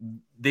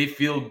 they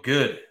feel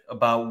good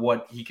about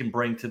what he can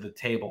bring to the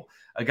table.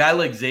 A guy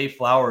like Zay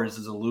Flowers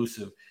is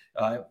elusive.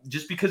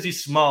 Just because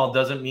he's small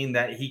doesn't mean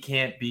that he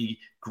can't be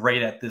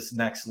great at this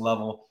next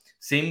level.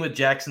 Same with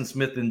Jackson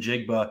Smith and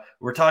Jigba.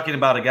 We're talking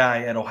about a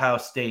guy at Ohio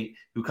State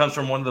who comes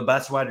from one of the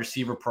best wide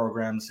receiver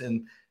programs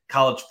in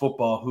college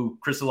football, who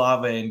Chris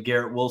Olave and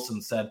Garrett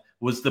Wilson said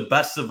was the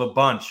best of a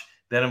bunch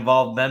that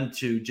involved them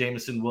two,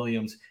 Jameson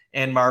Williams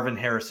and Marvin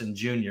Harrison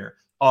Jr.,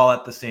 all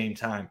at the same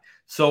time.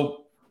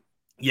 So,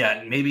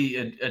 yeah, maybe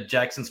a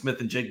Jackson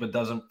Smith and Jigba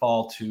doesn't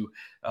fall to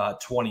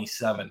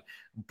 27.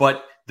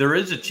 But there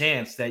is a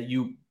chance that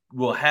you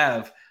will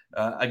have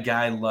a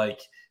guy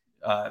like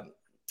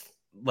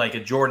a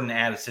Jordan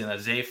Addison, a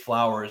Zay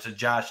Flowers, a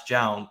Josh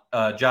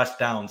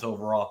Downs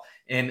overall.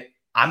 And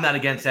I'm not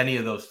against any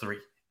of those three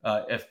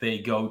if they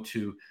go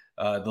to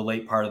the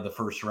late part of the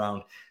first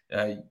round.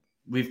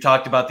 We've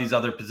talked about these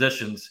other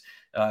positions.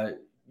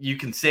 You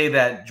can say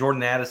that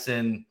Jordan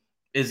Addison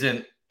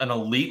isn't an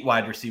elite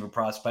wide receiver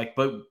prospect,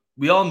 but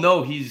we all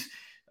know he's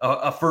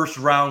a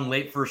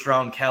late first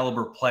round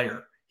caliber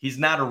player. He's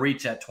not a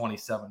reach at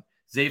 27.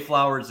 Zay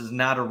Flowers is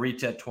not a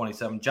reach at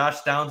 27.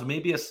 Josh Downs may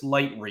be a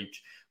slight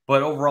reach,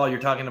 but overall you're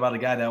talking about a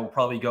guy that will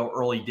probably go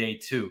early day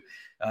two.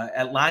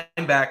 At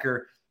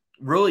linebacker,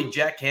 really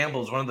Jack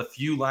Campbell is one of the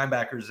few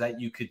linebackers that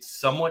you could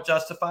somewhat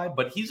justify,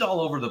 but he's all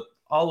over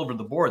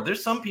the board.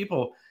 There's some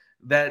people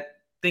that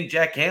think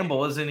Jack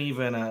Campbell isn't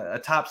even a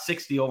top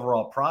 60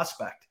 overall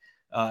prospect.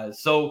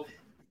 So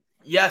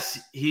yes,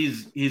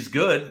 he's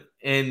good.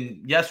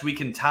 And yes, we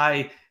can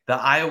tie the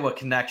Iowa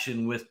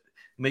connection with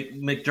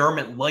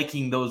McDermott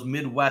liking those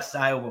Midwest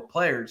Iowa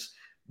players.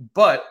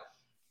 But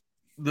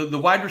the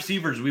wide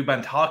receivers we've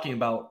been talking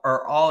about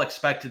are all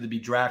expected to be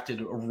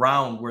drafted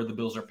around where the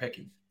Bills are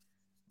picking.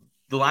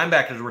 The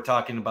linebackers we're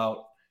talking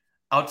about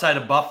outside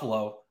of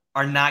Buffalo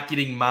are not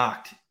getting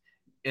mocked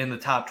in the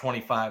top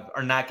 25,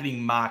 are not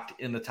getting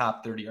mocked in the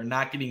top 30, are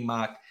not getting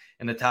mocked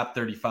in the top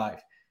 35.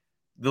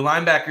 The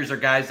linebackers are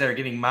guys that are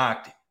getting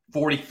mocked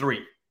 43,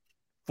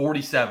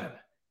 47,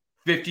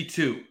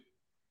 52.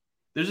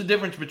 There's a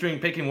difference between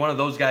picking one of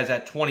those guys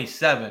at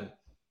 27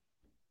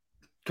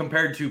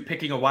 compared to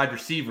picking a wide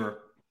receiver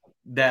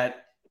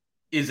that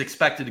is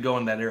expected to go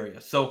in that area.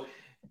 So,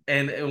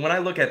 and when I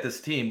look at this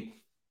team,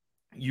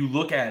 you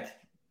look at,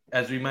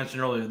 as we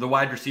mentioned earlier, the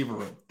wide receiver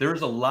room.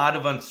 There's a lot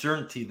of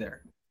uncertainty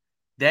there.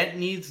 That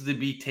needs to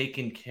be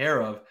taken care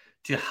of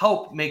to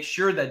help make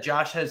sure that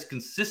Josh has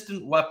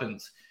consistent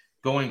weapons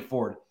going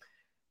forward.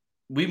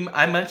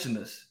 I mentioned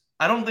this.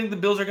 I don't think the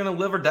Bills are going to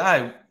live or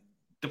die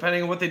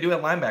depending on what they do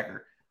at linebacker.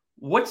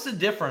 What's the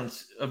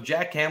difference of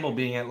Jack Campbell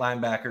being at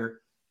linebacker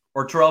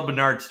or Terrell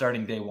Bernard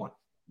starting day one?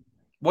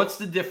 What's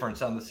the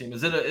difference on the team?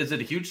 Is it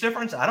a huge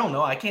difference? I don't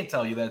know. I can't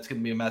tell you that it's going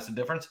to be a massive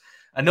difference.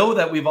 I know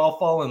that we've all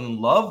fallen in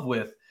love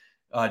with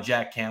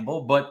Jack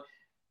Campbell, but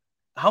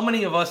how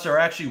many of us are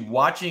actually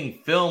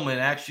watching film and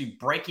actually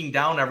breaking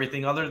down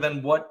everything other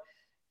than what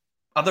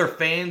other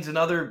fans and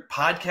other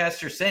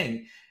podcasts are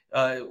saying?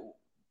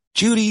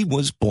 Judy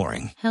was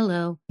boring.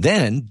 Hello.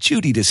 Then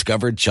Judy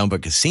discovered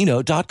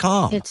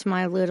ChumbaCasino.com. It's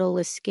my little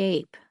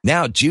escape.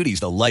 Now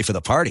Judy's the life of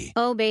the party.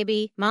 Oh,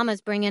 baby,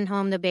 mama's bringing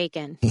home the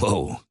bacon.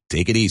 Whoa,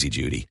 take it easy,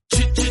 Judy.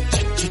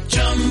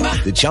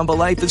 The Chumba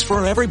life is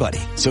for everybody.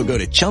 So go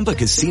to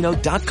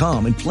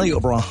ChumbaCasino.com and play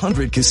over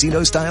 100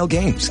 casino-style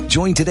games.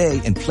 Join today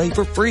and play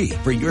for free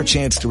for your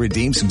chance to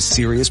redeem some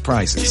serious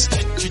prizes.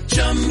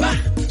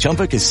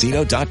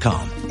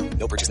 ChumbaCasino.com.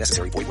 No purchase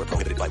necessary. Void where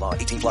prohibited by law.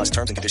 18+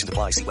 terms and conditions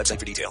apply. See website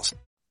for details.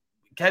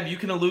 Kev, you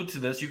can allude to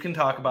this, you can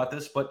talk about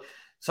this, but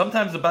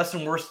sometimes the best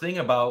and worst thing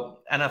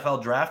about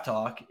NFL draft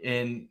talk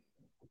and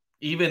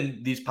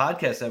even these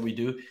podcasts that we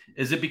do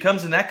is it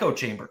becomes an echo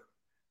chamber.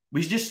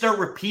 We just start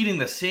repeating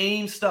the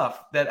same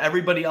stuff that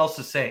everybody else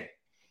is saying.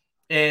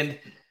 And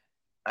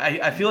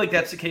I feel like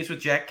that's the case with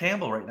Jack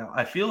Campbell right now.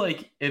 I feel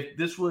like if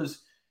this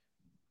was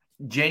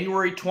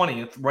January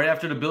 20th, right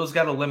after the Bills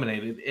got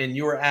eliminated, and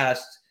you were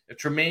asked if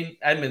Tremaine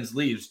Edmonds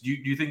leaves, do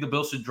you think the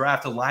Bills should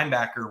draft a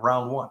linebacker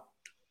round 1?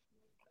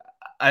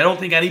 I don't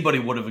think anybody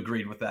would have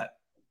agreed with that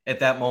at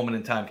that moment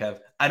in time, Kev.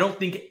 I don't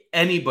think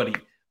anybody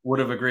would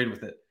have agreed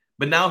with it.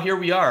 But now here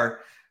we are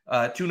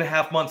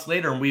 2.5 months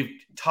later, and we've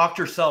talked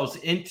ourselves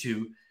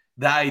into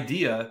the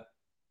idea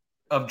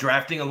of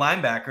drafting a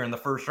linebacker in the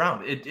first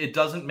round. It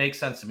doesn't make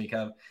sense to me,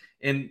 Kev.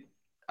 And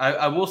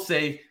I will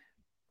say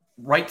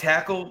right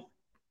tackle,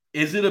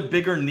 is it a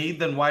bigger need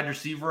than wide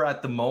receiver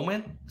at the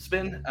moment,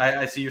 Spin?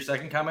 I see your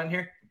second comment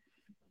here.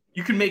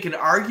 You can make an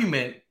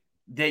argument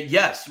that,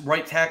 yes,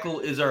 right tackle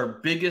is our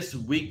biggest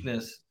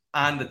weakness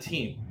on the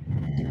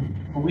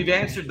team. But we've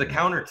answered the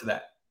counter to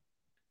that.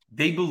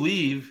 They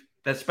believe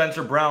that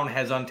Spencer Brown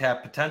has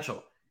untapped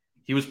potential.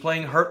 He was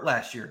playing hurt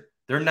last year.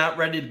 They're not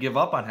ready to give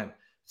up on him.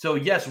 So,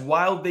 yes,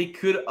 while they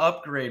could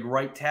upgrade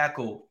right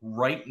tackle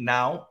right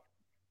now,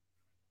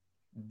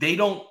 they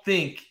don't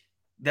think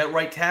that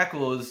right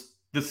tackle is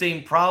the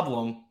same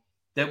problem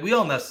that we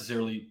all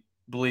necessarily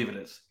believe it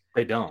is.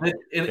 They don't.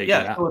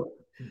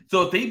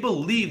 So if they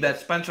believe that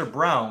Spencer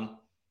Brown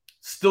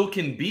still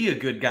can be a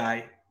good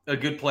guy, a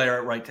good player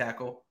at right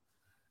tackle,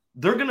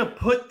 they're going to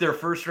put their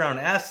first-round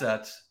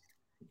assets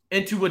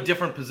into a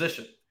different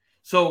position.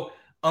 So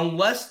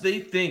unless they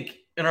think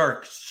and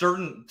are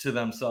certain to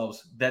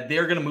themselves that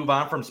they're going to move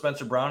on from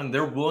Spencer Brown and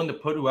they're willing to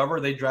put whoever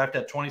they draft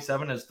at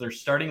 27 as their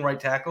starting right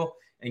tackle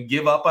and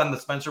give up on the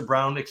Spencer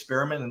Brown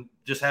experiment and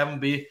just have him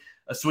be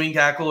a swing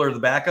tackle or the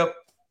backup,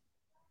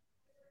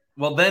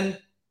 well then,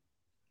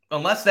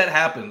 unless that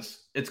happens,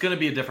 it's going to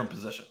be a different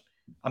position.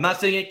 I'm not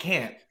saying it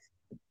can't,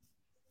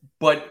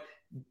 but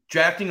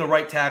drafting a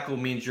right tackle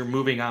means you're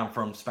moving on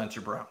from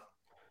Spencer Brown.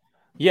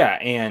 Yeah,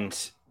 and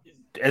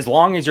as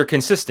long as you're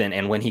consistent,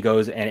 and when he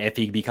goes, and if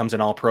he becomes an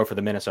all-pro for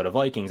the Minnesota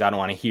Vikings, I don't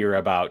want to hear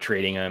about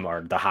trading him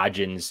or the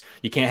Hodgins.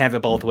 You can't have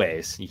it both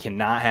ways. You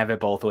cannot have it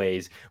both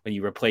ways when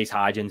you replace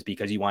Hodgins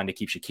because you wanted to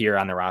keep Shakir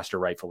on the roster,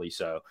 rightfully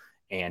so,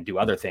 and do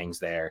other things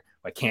there.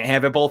 But can't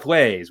have it both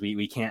ways.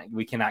 We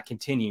cannot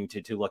continue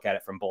to look at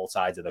it from both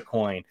sides of the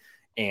coin.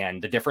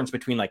 And the difference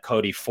between like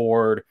Cody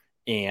Ford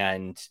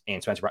and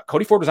Spencer Brown.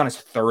 Cody Ford was on his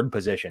third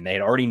position. They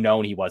had already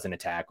known he wasn't a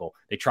tackle.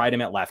 They tried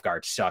him at left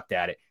guard, sucked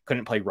at it,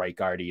 couldn't play right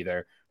guard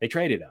either. They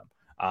traded him.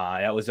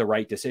 That was the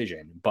right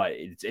decision. But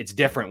it's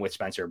different with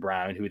Spencer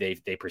Brown, who they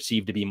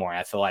perceive to be more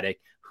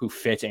athletic, who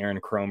fits Aaron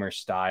Kromer's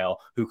style,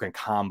 who can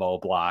combo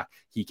block.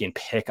 He can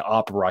pick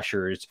up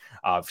rushers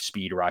of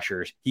speed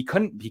rushers. He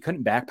couldn't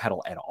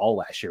backpedal at all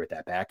last year with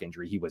that back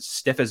injury. He was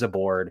stiff as a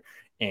board,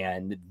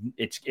 and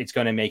it's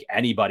going to make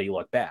anybody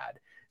look bad.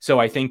 So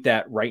I think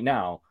that right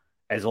now,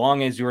 as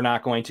long as you're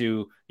not going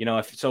to,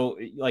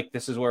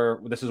 this is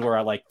where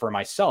I like for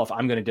myself,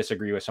 I'm going to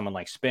disagree with someone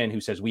like Spin,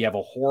 who says we have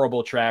a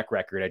horrible track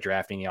record at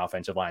drafting an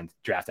offensive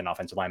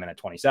lineman at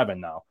 27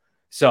 though.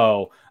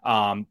 So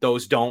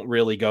those don't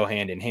really go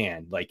hand in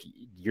hand. Like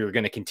you're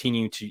going to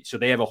continue to, so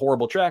they have a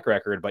horrible track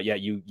record, but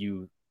yet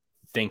you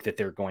think that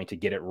they're going to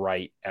get it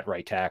right at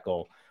right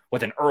tackle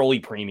with an early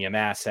premium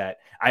asset.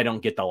 I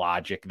don't get the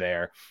logic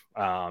there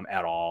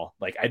at all.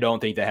 Like, I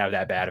don't think they have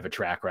that bad of a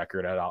track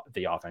record at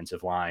the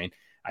offensive line.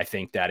 I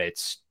think that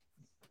it's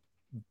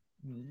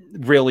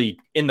really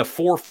in the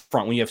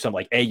forefront when you have some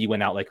like you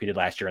went out like we did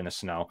last year in the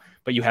snow,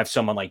 but you have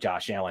someone like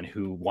Josh Allen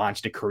who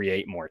wants to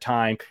create more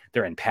time.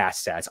 They're in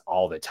pass stats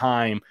all the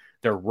time.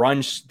 Their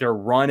run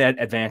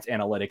at advanced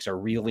analytics are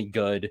really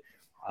good.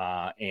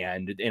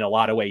 And in a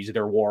lot of ways,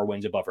 their WAR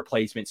wins above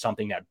replacement,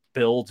 something that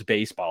builds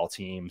baseball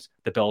teams.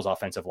 The Bills'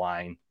 offensive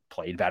line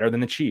played better than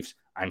the Chiefs.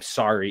 I'm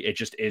sorry. It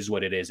just is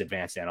what it is,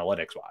 advanced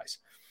analytics wise.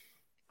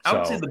 I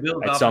would say the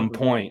Bills at some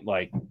point,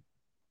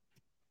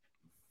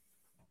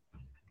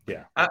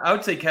 I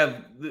would say,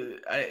 Kev,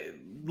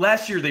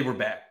 last year they were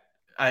bad.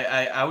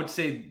 I would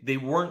say they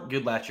weren't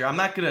good last year. I'm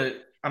not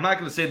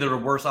gonna say they're the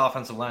worst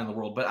offensive line in the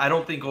world, but I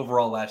don't think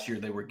overall last year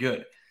they were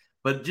good.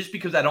 But just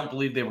because I don't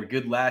believe they were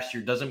good last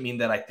year doesn't mean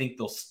that I think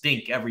they'll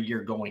stink every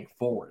year going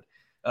forward.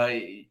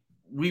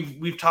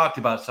 We've talked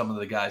about some of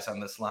the guys on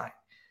this line.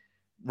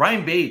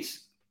 Ryan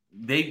Bates,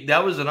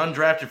 that was an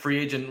undrafted free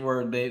agent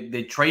where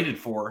they traded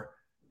for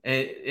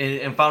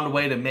and found a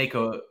way to make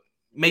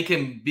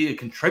him be a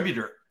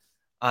contributor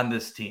on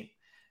this team.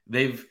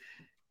 They've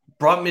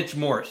brought Mitch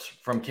Morse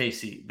from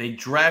KC. They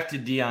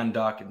drafted Deion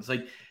Dawkins.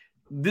 Like,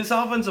 this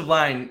offensive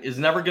line is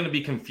never going to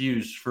be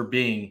confused for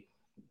being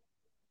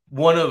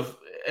one of,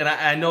 and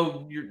I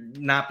know you're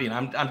not being,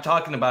 I'm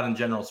talking about in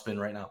general, Spin,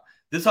 right now.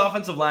 This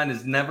offensive line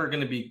is never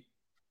going to be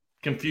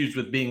confused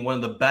with being one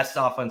of the best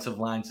offensive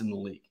lines in the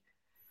league.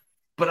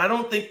 But I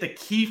don't think the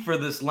key for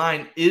this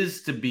line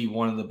is to be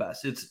one of the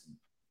best. It's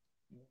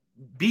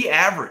be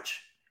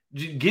average.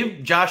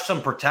 Give Josh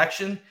some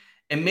protection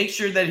and make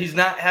sure that he's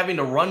not having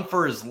to run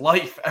for his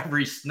life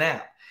every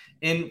snap.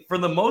 And for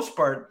the most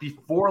part,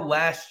 before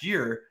last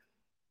year,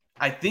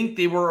 I think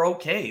they were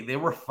okay. They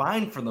were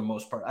fine for the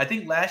most part. I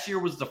think last year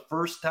was the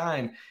first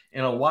time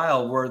in a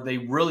while where they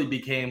really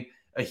became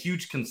a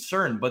huge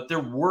concern, but there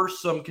were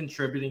some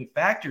contributing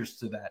factors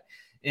to that.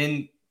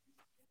 And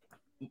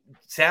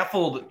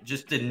Saffold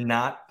just did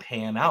not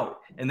pan out.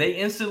 And they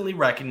instantly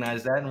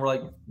recognized that and were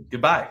like,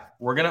 goodbye.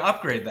 We're going to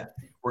upgrade that.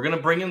 We're going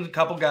to bring in a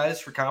couple guys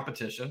for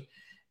competition.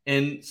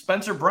 And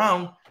Spencer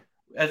Brown,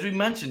 as we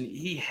mentioned,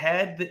 he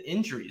had the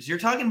injuries. You're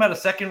talking about a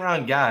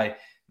second-round guy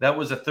that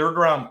was a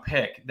third-round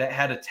pick that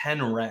had a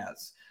 10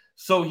 RAS.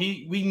 So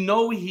we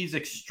know he's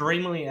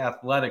extremely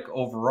athletic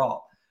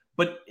overall.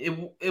 But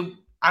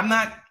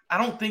I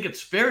don't think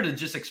it's fair to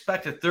just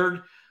expect a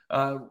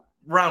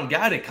third-round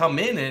guy to come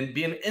in and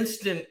be an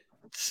instant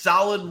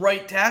solid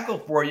right tackle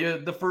for you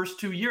the first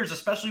 2 years,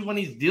 especially when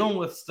he's dealing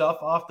with stuff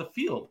off the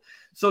field.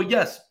 So,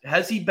 yes,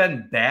 has he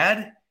been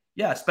bad?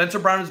 Yeah, Spencer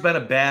Brown has been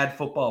a bad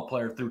football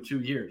player through 2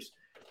 years.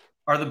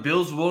 Are the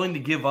Bills willing to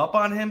give up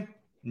on him?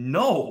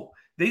 No.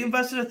 They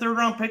invested a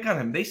third-round pick on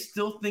him. They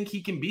still think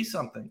he can be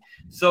something.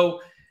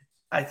 So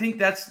I think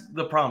that's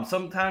the problem.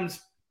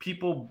 Sometimes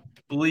people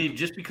believe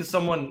just because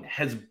someone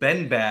has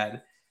been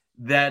bad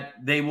that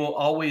they will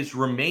always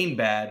remain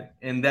bad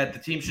and that the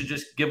team should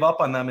just give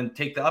up on them and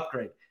take the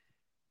upgrade.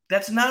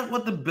 That's not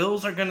what the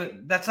Bills are going to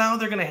 – that's not how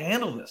they're going to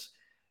handle this.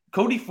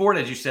 Cody Ford,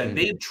 as you said,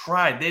 they had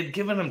tried. They had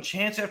given him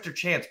chance after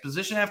chance,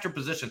 position after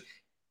position.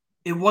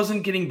 It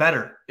wasn't getting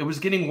better. It was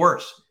getting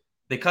worse.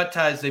 They cut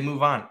ties. They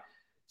move on.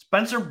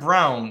 Spencer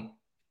Brown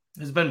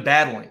has been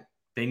battling.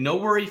 They know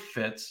where he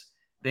fits.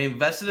 They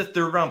invested a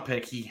third-round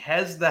pick. He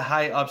has the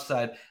high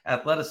upside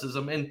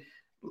athleticism. And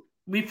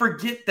we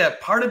forget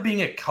that part of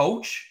being a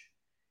coach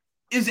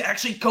is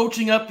actually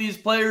coaching up these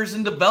players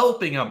and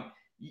developing them.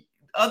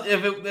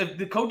 If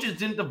the coaches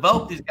didn't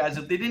develop these guys,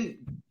 if they didn't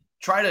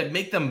try to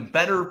make them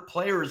better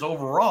players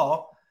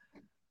overall,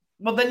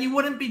 well, then you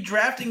wouldn't be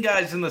drafting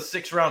guys in the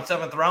 6th round,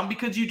 7th round,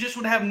 because you just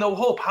would have no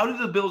hope. How do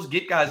the Bills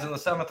get guys in the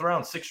 7th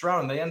round, 6th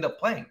round, and they end up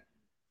playing?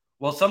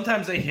 Well,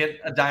 sometimes they hit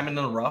a diamond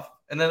in the rough,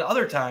 and then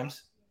other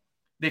times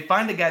they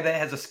find a guy that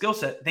has a skill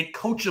set. They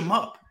coach him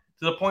up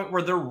to the point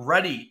where they're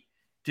ready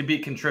to be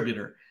a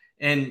contributor.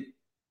 And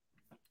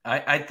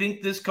I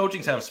think this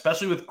coaching staff,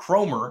 especially with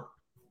Cromer,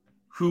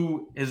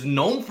 who is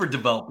known for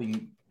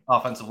developing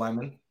offensive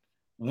linemen,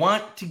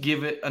 want to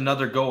give it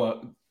another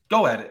go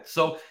at it.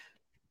 So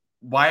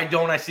why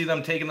don't I see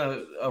them taking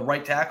a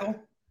right tackle?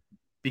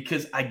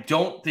 Because I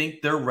don't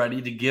think they're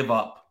ready to give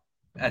up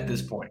at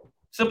this point.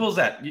 Simple as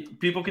that.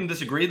 People can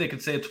disagree. They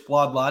could say it's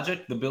flawed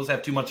logic. The Bills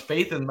have too much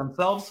faith in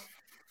themselves.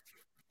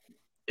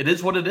 It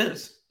is what it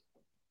is.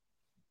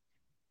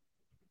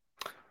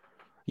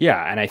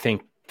 Yeah, and I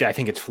think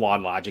it's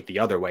flawed logic the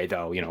other way,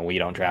 though. You know, we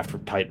don't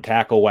draft tight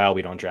tackle well.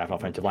 We don't draft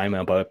offensive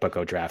lineman, but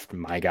go draft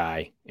my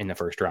guy in the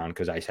first round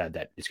because I said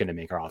that it's going to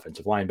make our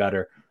offensive line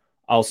better.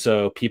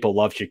 Also, people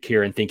love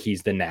Shakir and think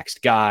he's the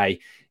next guy,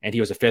 and he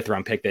was a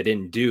 5th-round pick that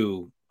didn't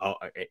do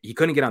he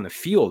couldn't get on the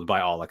field by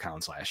all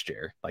accounts last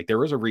year. Like, there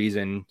was a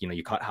reason, you know,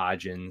 you cut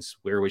Hodgins.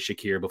 Where was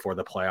Shakir before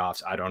the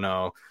playoffs? I don't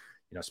know.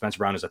 You know, Spencer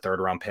Brown is a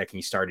 3rd-round pick, and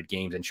he started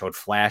games and showed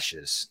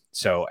flashes.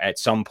 So at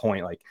some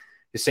point, like,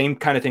 the same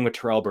kind of thing with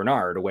Terrell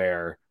Bernard,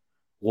 where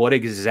what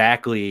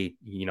exactly,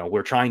 you know,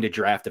 we're trying to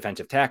draft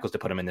defensive tackles to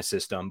put him in the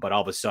system, but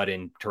all of a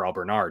sudden Terrell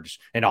Bernard's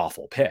an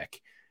awful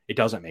pick. It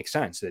doesn't make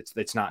sense.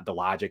 It's not, the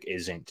logic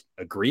isn't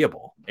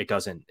agreeable. It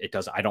doesn't,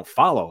 I don't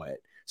follow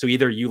it. So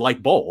either you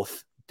like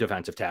both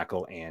defensive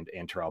tackle and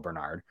Terrell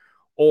Bernard,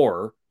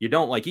 or you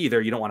don't like either.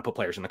 You don't want to put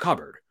players in the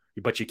cupboard,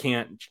 but you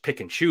can't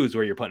pick and choose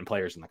where you're putting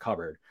players in the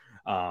cupboard.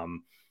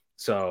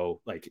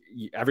 So like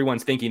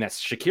everyone's thinking that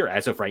Shakir,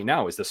 as of right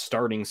now, is the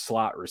starting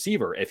slot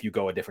receiver if you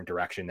go a different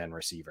direction than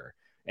receiver.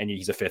 And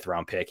he's a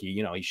 5th-round pick.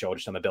 He showed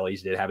some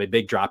abilities. He did have a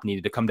big drop,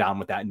 needed to come down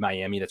with that in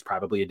Miami. That's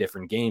probably a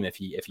different game if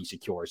he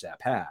secures that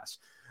pass.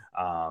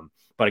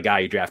 But a guy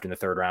you draft in the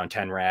 3rd round,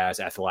 10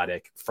 RAS,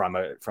 athletic, from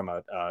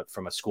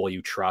a school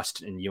you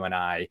trust, and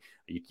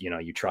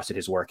you trusted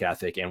his work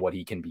ethic and what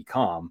he can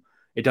become.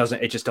 It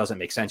just doesn't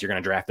make sense. You're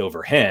going to draft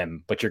over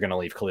him, but you're going to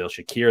leave Khalil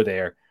Shakir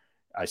there.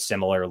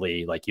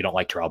 Similarly, like, you don't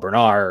like Terrell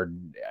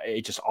Bernard.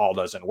 It just all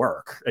doesn't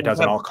work. It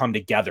doesn't all come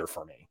together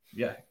for me.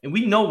 Yeah, and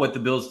we know what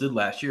the Bills did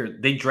last year.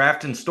 They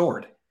draft and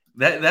stored.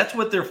 That's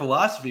what their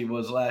philosophy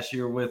was last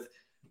year with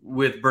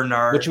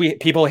Bernard, which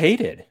people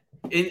hated.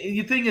 And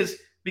the thing is,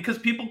 because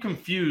people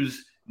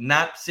confuse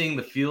not seeing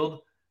the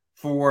field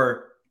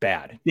for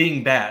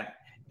being bad.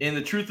 And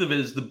the truth of it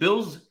is, the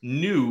Bills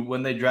knew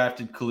when they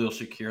drafted Khalil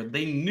Shakir,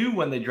 they knew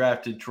when they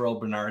drafted Terrell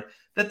Bernard,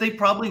 that they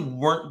probably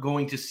weren't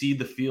going to see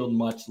the field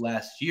much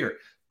last year.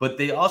 But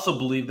they also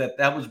believe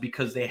that was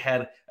because they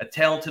had a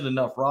talented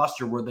enough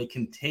roster where they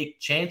can take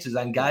chances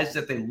on guys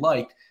that they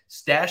liked,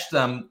 stash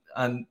them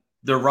on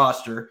their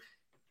roster,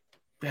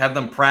 have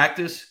them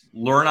practice,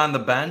 learn on the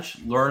bench,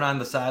 learn on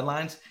the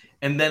sidelines,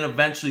 and then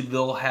eventually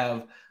they'll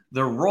have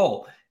their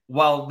role.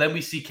 While then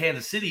we see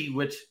Kansas City,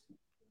 which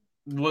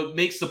what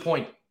makes the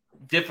point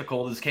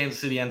difficult is Kansas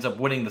City ends up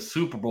winning the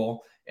Super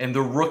Bowl, and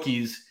the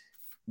rookies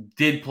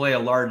did play a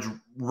large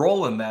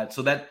role in that.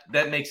 So that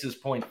makes this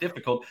point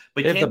difficult.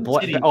 But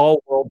the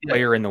all-world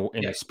player in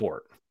the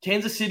sport.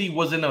 Kansas City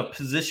was in a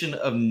position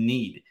of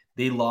need.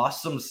 They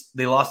lost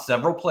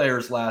several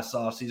players last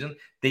offseason.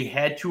 They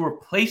had to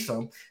replace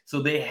them.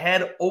 So they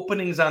had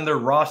openings on their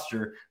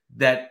roster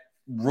that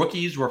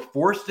rookies were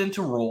forced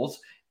into roles,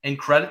 and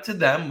credit to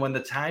them, when the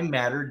time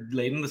mattered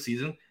late in the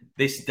season,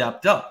 they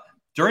stepped up.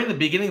 During the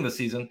beginning of the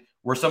season,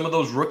 were some of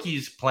those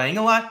rookies playing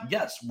a lot?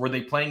 Yes. Were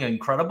they playing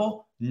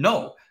incredible?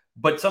 No.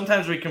 But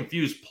sometimes we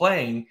confuse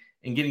playing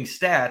and getting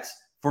stats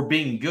for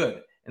being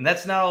good. And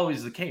that's not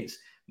always the case.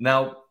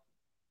 Now,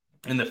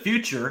 in the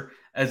future,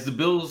 as the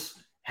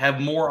Bills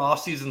have more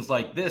off seasons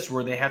like this,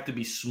 where they have to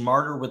be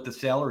smarter with the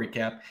salary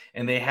cap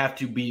and they have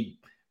to be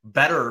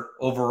better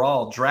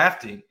overall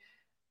drafting,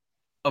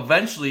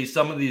 eventually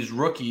some of these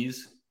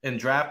rookies and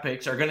draft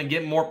picks are going to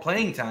get more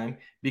playing time,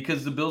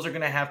 because the Bills are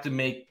going to have to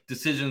make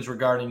decisions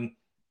regarding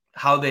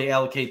how they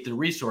allocate their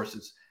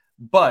resources.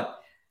 But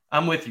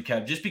I'm with you,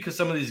 Kev. Just because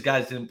some of these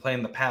guys didn't play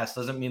in the past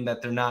doesn't mean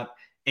that they're not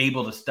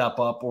able to step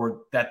up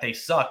or that they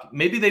suck.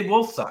 Maybe they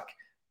will suck,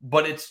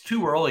 but it's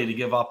too early to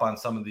give up on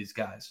some of these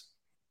guys.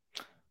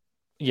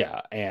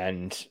 Yeah,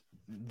 and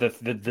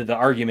the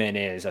argument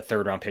is a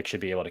third-round pick should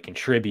be able to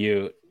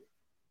contribute,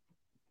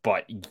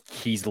 but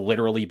he's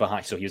literally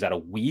behind. So he was at a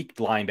weak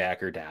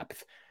linebacker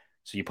depth.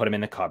 So you put him in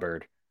the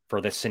cupboard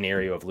for this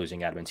scenario of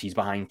losing Edmonds. He's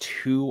behind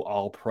 2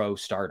 all-pro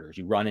starters.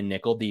 You run a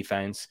nickel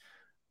defense.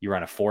 You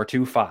run a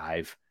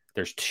 4-2-5.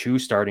 There's 2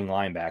 starting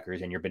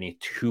linebackers, and you're beneath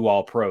 2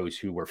 all-pros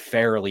who were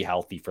fairly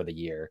healthy for the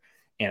year.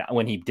 And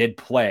when he did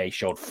play,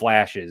 showed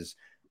flashes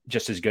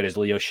just as good as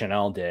Leo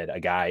Chanel did, a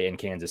guy in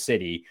Kansas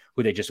City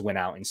who they just went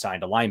out and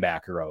signed a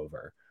linebacker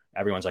over.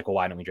 Everyone's like, well,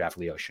 why don't we draft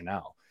Leo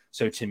Chanel?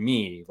 So to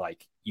me,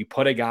 like, you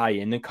put a guy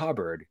in the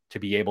cupboard to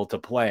be able to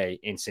play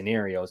in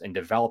scenarios and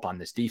develop on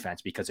this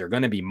defense, because they're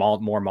going to be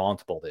more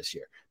multiple this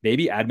year.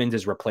 Maybe Edmonds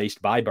is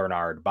replaced by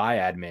Bernard, by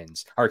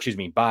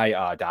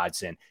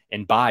Dodson,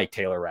 and by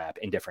Taylor Rapp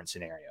in different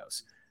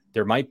scenarios.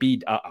 There might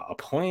be a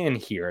plan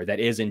here that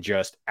isn't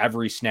just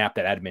every snap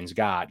that Edmonds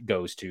got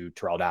goes to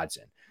Terrell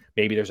Dodson.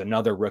 Maybe there's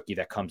another rookie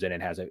that comes in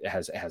and has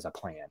a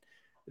plan.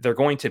 They're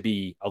going to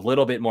be a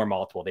little bit more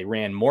multiple. They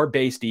ran more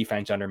base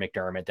defense under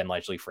McDermott than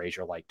Leslie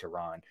Frazier liked to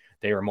run.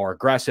 They were more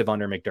aggressive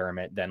under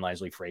McDermott than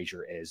Leslie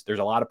Frazier is. There's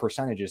a lot of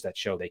percentages that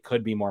show they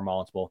could be more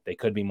multiple. They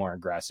could be more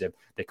aggressive.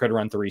 They could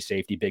run 3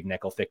 safety, big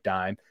nickel, thick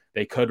dime.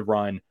 They could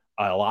run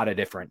a lot of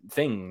different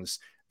things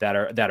that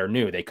are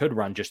new. They could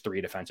run just 3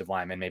 defensive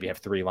linemen, maybe have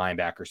 3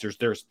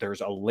 linebackers.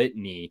 There's a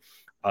litany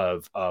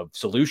of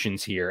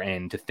solutions here.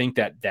 And to think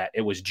that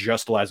it was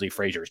just Leslie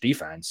Frazier's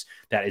defense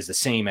that is the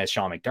same as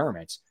Sean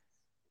McDermott's,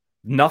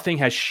 nothing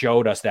has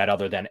showed us that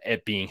other than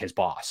it being his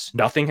boss.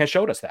 Nothing has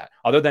showed us that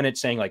other than it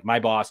saying, like, my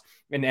boss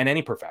in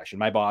any profession,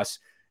 my boss,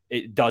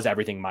 it does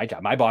everything my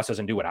job. My boss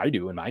doesn't do what I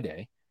do in my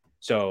day.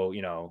 So,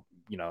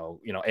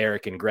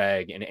 Eric and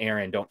Greg and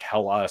Aaron don't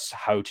tell us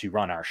how to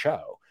run our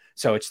show.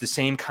 So it's the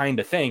same kind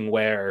of thing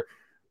where,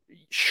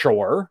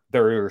 sure,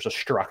 there's a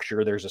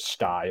structure, there's a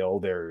style,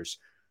 there's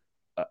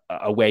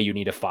a way you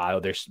need to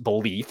file, there's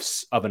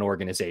beliefs of an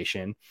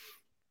organization.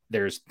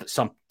 There's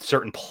some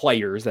certain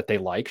players that they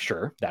like.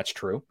 Sure, that's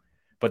true.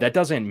 But that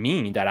doesn't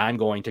mean that I'm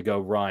going to go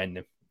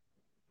run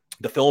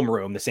the film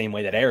room the same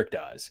way that Eric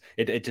does.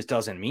 It just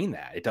doesn't mean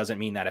that. It doesn't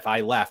mean that if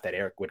I left that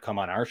Eric would come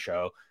on our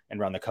show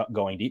and run the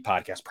Going Deep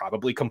podcast,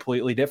 probably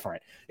completely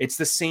different. It's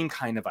the same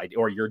kind of idea,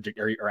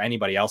 or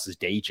anybody else's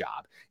day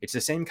job. It's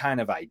the same kind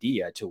of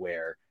idea to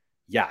where,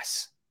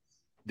 yes,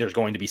 there's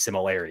going to be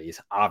similarities,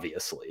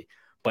 obviously.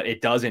 But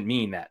it doesn't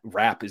mean that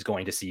Rapp is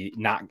going to see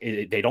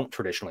they don't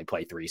traditionally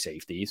play 3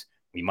 safeties.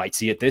 We might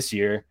see it this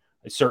year.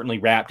 Certainly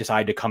Rapp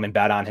decided to come and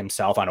bet on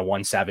himself on a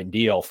 1-7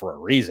 deal for a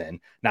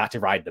reason, not to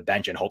ride the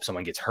bench and hope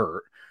someone gets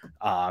hurt.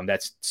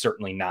 That's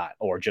certainly not,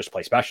 or just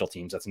play special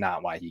teams. That's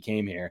not why he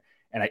came here.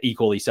 And I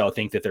equally so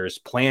think that there's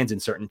plans in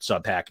certain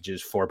sub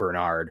packages for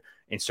Bernard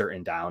in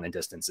certain down and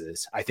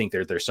distances. I think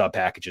there's sub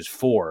packages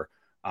for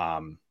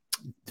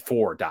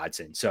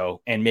Dodson.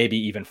 So, and maybe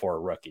even for a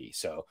rookie.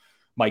 So,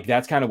 Mike,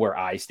 that's kind of where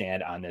I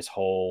stand on this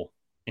whole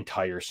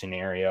entire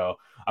scenario.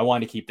 I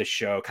wanted to keep the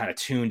show kind of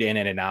tuned in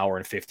at an hour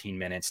and 15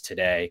 minutes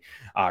today.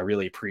 I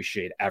really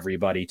appreciate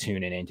everybody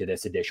tuning into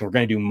this edition. We're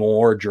going to do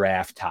more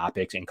draft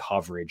topics and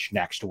coverage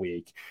next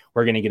week.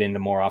 We're going to get into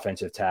more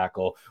offensive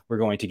tackle. We're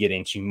going to get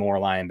into more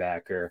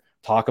linebacker,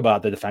 talk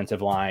about the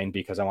defensive line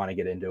because I want to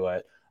get into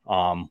it.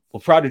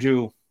 We'll probably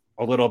do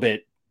a little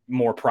bit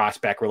more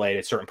prospect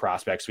related, certain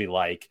prospects we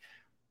like.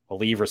 We'll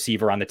leave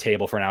receiver on the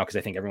table for now because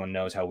I think everyone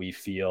knows how we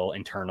feel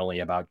internally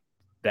about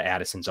the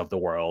Addisons of the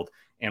world.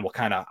 And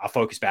I'll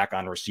focus back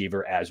on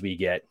receiver as we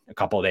get a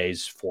couple of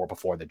days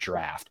before the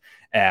draft.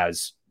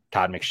 As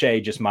Todd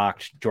McShay just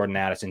mocked Jordan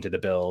Addison to the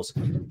Bills,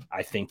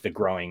 I think the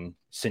growing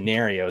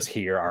scenarios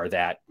here are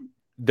that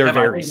they're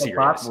very serious.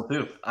 Possible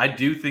too. I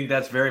do think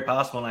that's very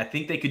possible. And I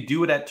think they could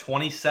do it at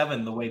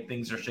 27 the way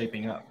things are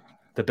shaping up.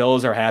 the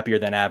Bills are happier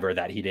than ever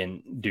that he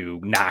didn't do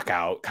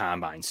knockout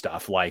combine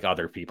stuff like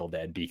other people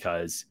did,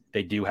 because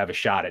they do have a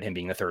shot at him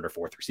being the third or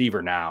fourth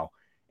receiver now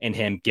and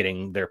him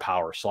getting their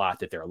power slot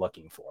that they're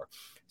looking for.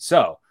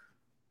 So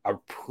I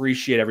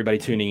appreciate everybody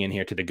tuning in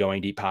here to the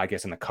Going Deep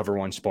podcast on the Cover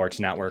One Sports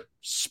Network,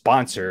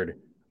 sponsored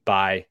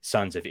by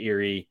Sons of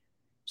Erie.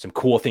 Some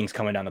cool things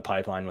coming down the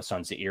pipeline with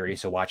Sons of Erie,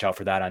 so watch out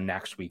for that on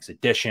next week's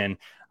edition.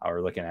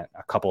 We're looking at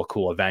a couple of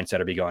cool events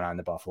that'll be going on in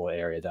the Buffalo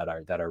area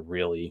that are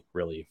really,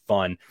 really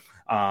fun.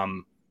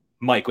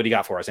 Mike, what do you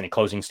got for us? Any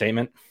closing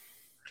statement?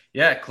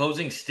 Yeah,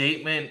 closing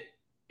statement.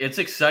 It's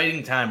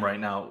exciting time right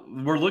now.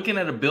 We're looking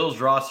at a Bills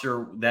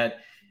roster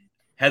that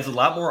has a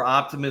lot more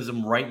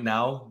optimism right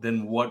now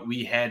than what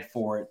we had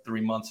for it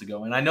 3 months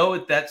ago. And I know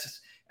that's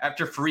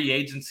after free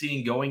agency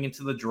and going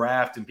into the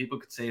draft, and people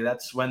could say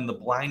that's when the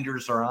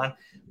blinders are on.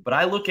 But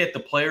I look at the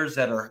players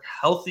that are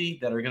healthy,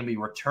 that are going to be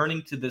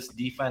returning to this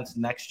defense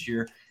next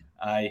year.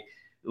 I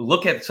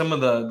look at some of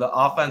the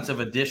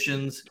offensive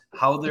additions,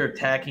 how they're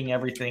attacking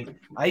everything.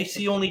 I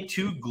see only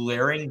two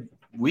glaring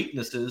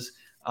weaknesses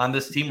on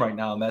this team right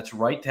now, and that's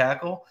right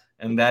tackle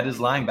and that is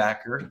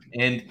linebacker.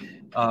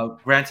 And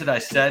granted, I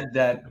said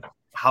that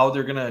how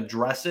they're going to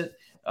address it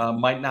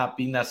might not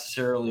be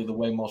necessarily the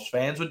way most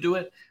fans would do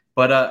it.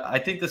 But I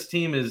think this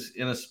team is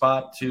in a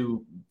spot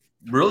to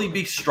really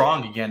be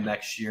strong again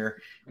next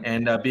year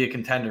and be a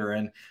contender.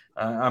 And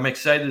I'm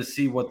excited to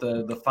see what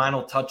the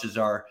final touches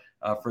are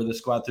for the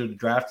squad through the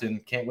draft,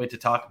 and can't wait to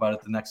talk about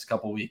it the next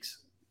couple of weeks.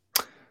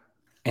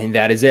 And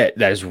that is it.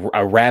 That is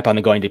a wrap on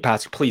the Going Deep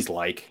podcast.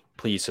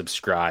 Please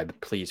subscribe.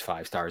 Please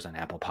 5 stars on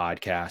Apple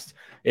Podcasts.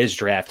 It is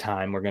draft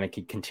time. We're going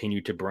to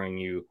continue to bring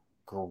you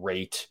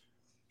great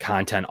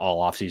content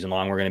all off season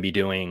long. We're going to be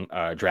doing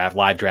a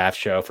live draft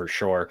show for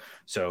sure.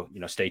 So,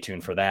 stay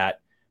tuned for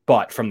that.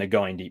 But from the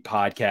Going Deep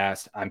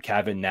podcast, I'm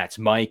Kevin. That's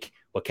Mike.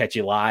 We'll catch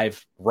you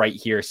live right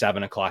here,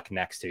 7:00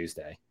 next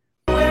Tuesday.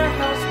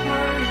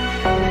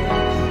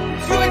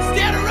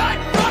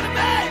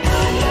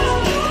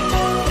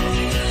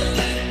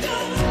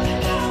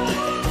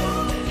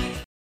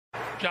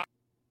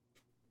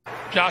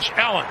 Josh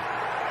Allen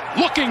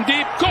looking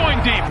deep,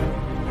 going deep.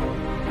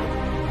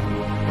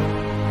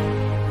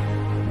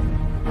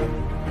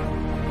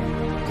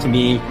 To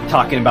me,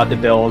 talking about the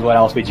Bills, what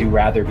else would you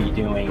rather be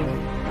doing?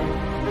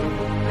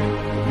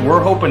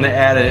 We're hoping to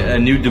add a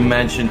new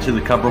dimension to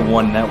the Cover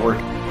One network.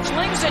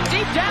 Slings it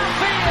deep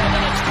downfield,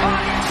 and it's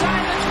caught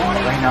inside the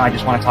 20. Right now, I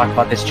just want to talk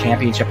about this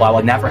championship level.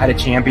 I've never had a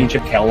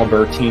championship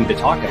caliber team to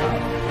talk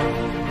about.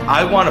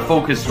 I want to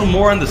focus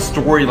more on the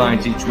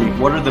storylines each week.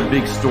 What are the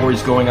big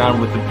stories going on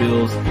with the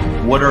Bills?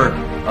 What are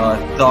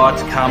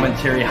thoughts,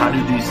 commentary? How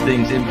do these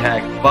things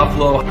impact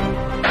Buffalo?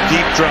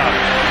 Deep drop.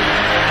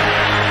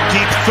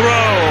 Deep throw.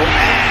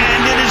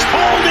 And it is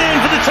hauled in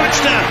for the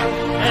touchdown.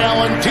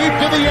 Allen deep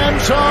to the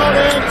end zone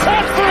and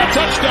caught for a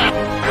touchdown.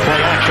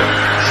 Play action.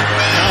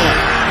 Allen.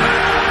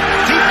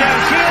 Deep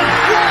downfield.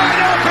 Wide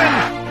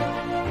open.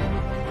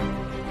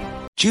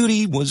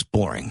 Judy was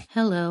boring.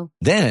 Hello.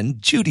 Then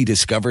Judy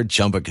discovered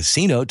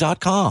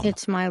ChumbaCasino.com.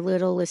 It's my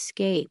little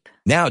escape.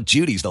 Now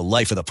Judy's the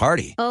life of the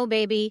party. Oh,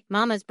 baby,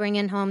 mama's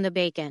bringing home the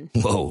bacon.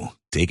 Whoa,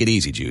 take it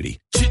easy, Judy.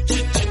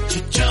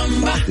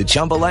 The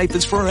Chumba life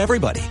is for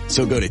everybody.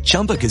 So go to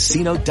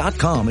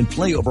ChumbaCasino.com and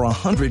play over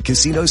 100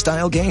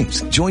 casino-style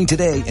games. Join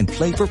today and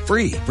play for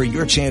free for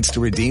your chance to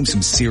redeem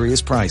some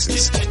serious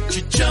prizes.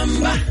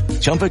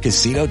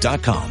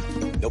 ChumbaCasino.com.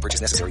 No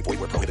purchase necessary. Void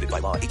where prohibited by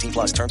law.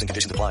 18+ terms and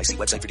conditions apply. See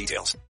website for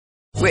details.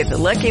 With the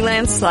Lucky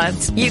Land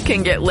Slots, you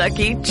can get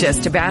lucky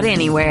just about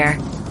anywhere.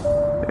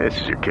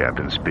 This is your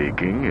captain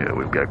speaking.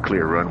 We've got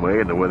clear runway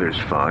and the weather's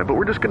fine, but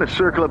we're just going to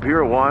circle up here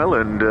a while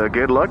and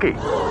get lucky.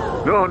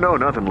 No,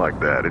 nothing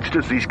like that. It's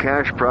just these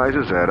cash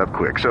prizes add up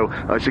quick. So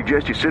I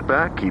suggest you sit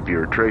back, keep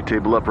your tray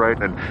table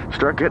upright, and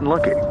start getting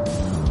lucky.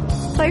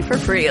 Play for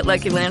free at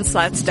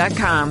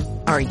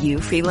LuckyLandSlots.com. Are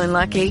you feeling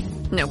lucky?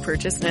 No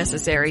purchase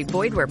necessary.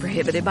 Void where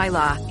prohibited by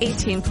law.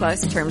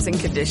 18+ terms and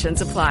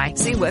conditions apply.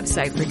 See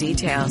website for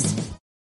details.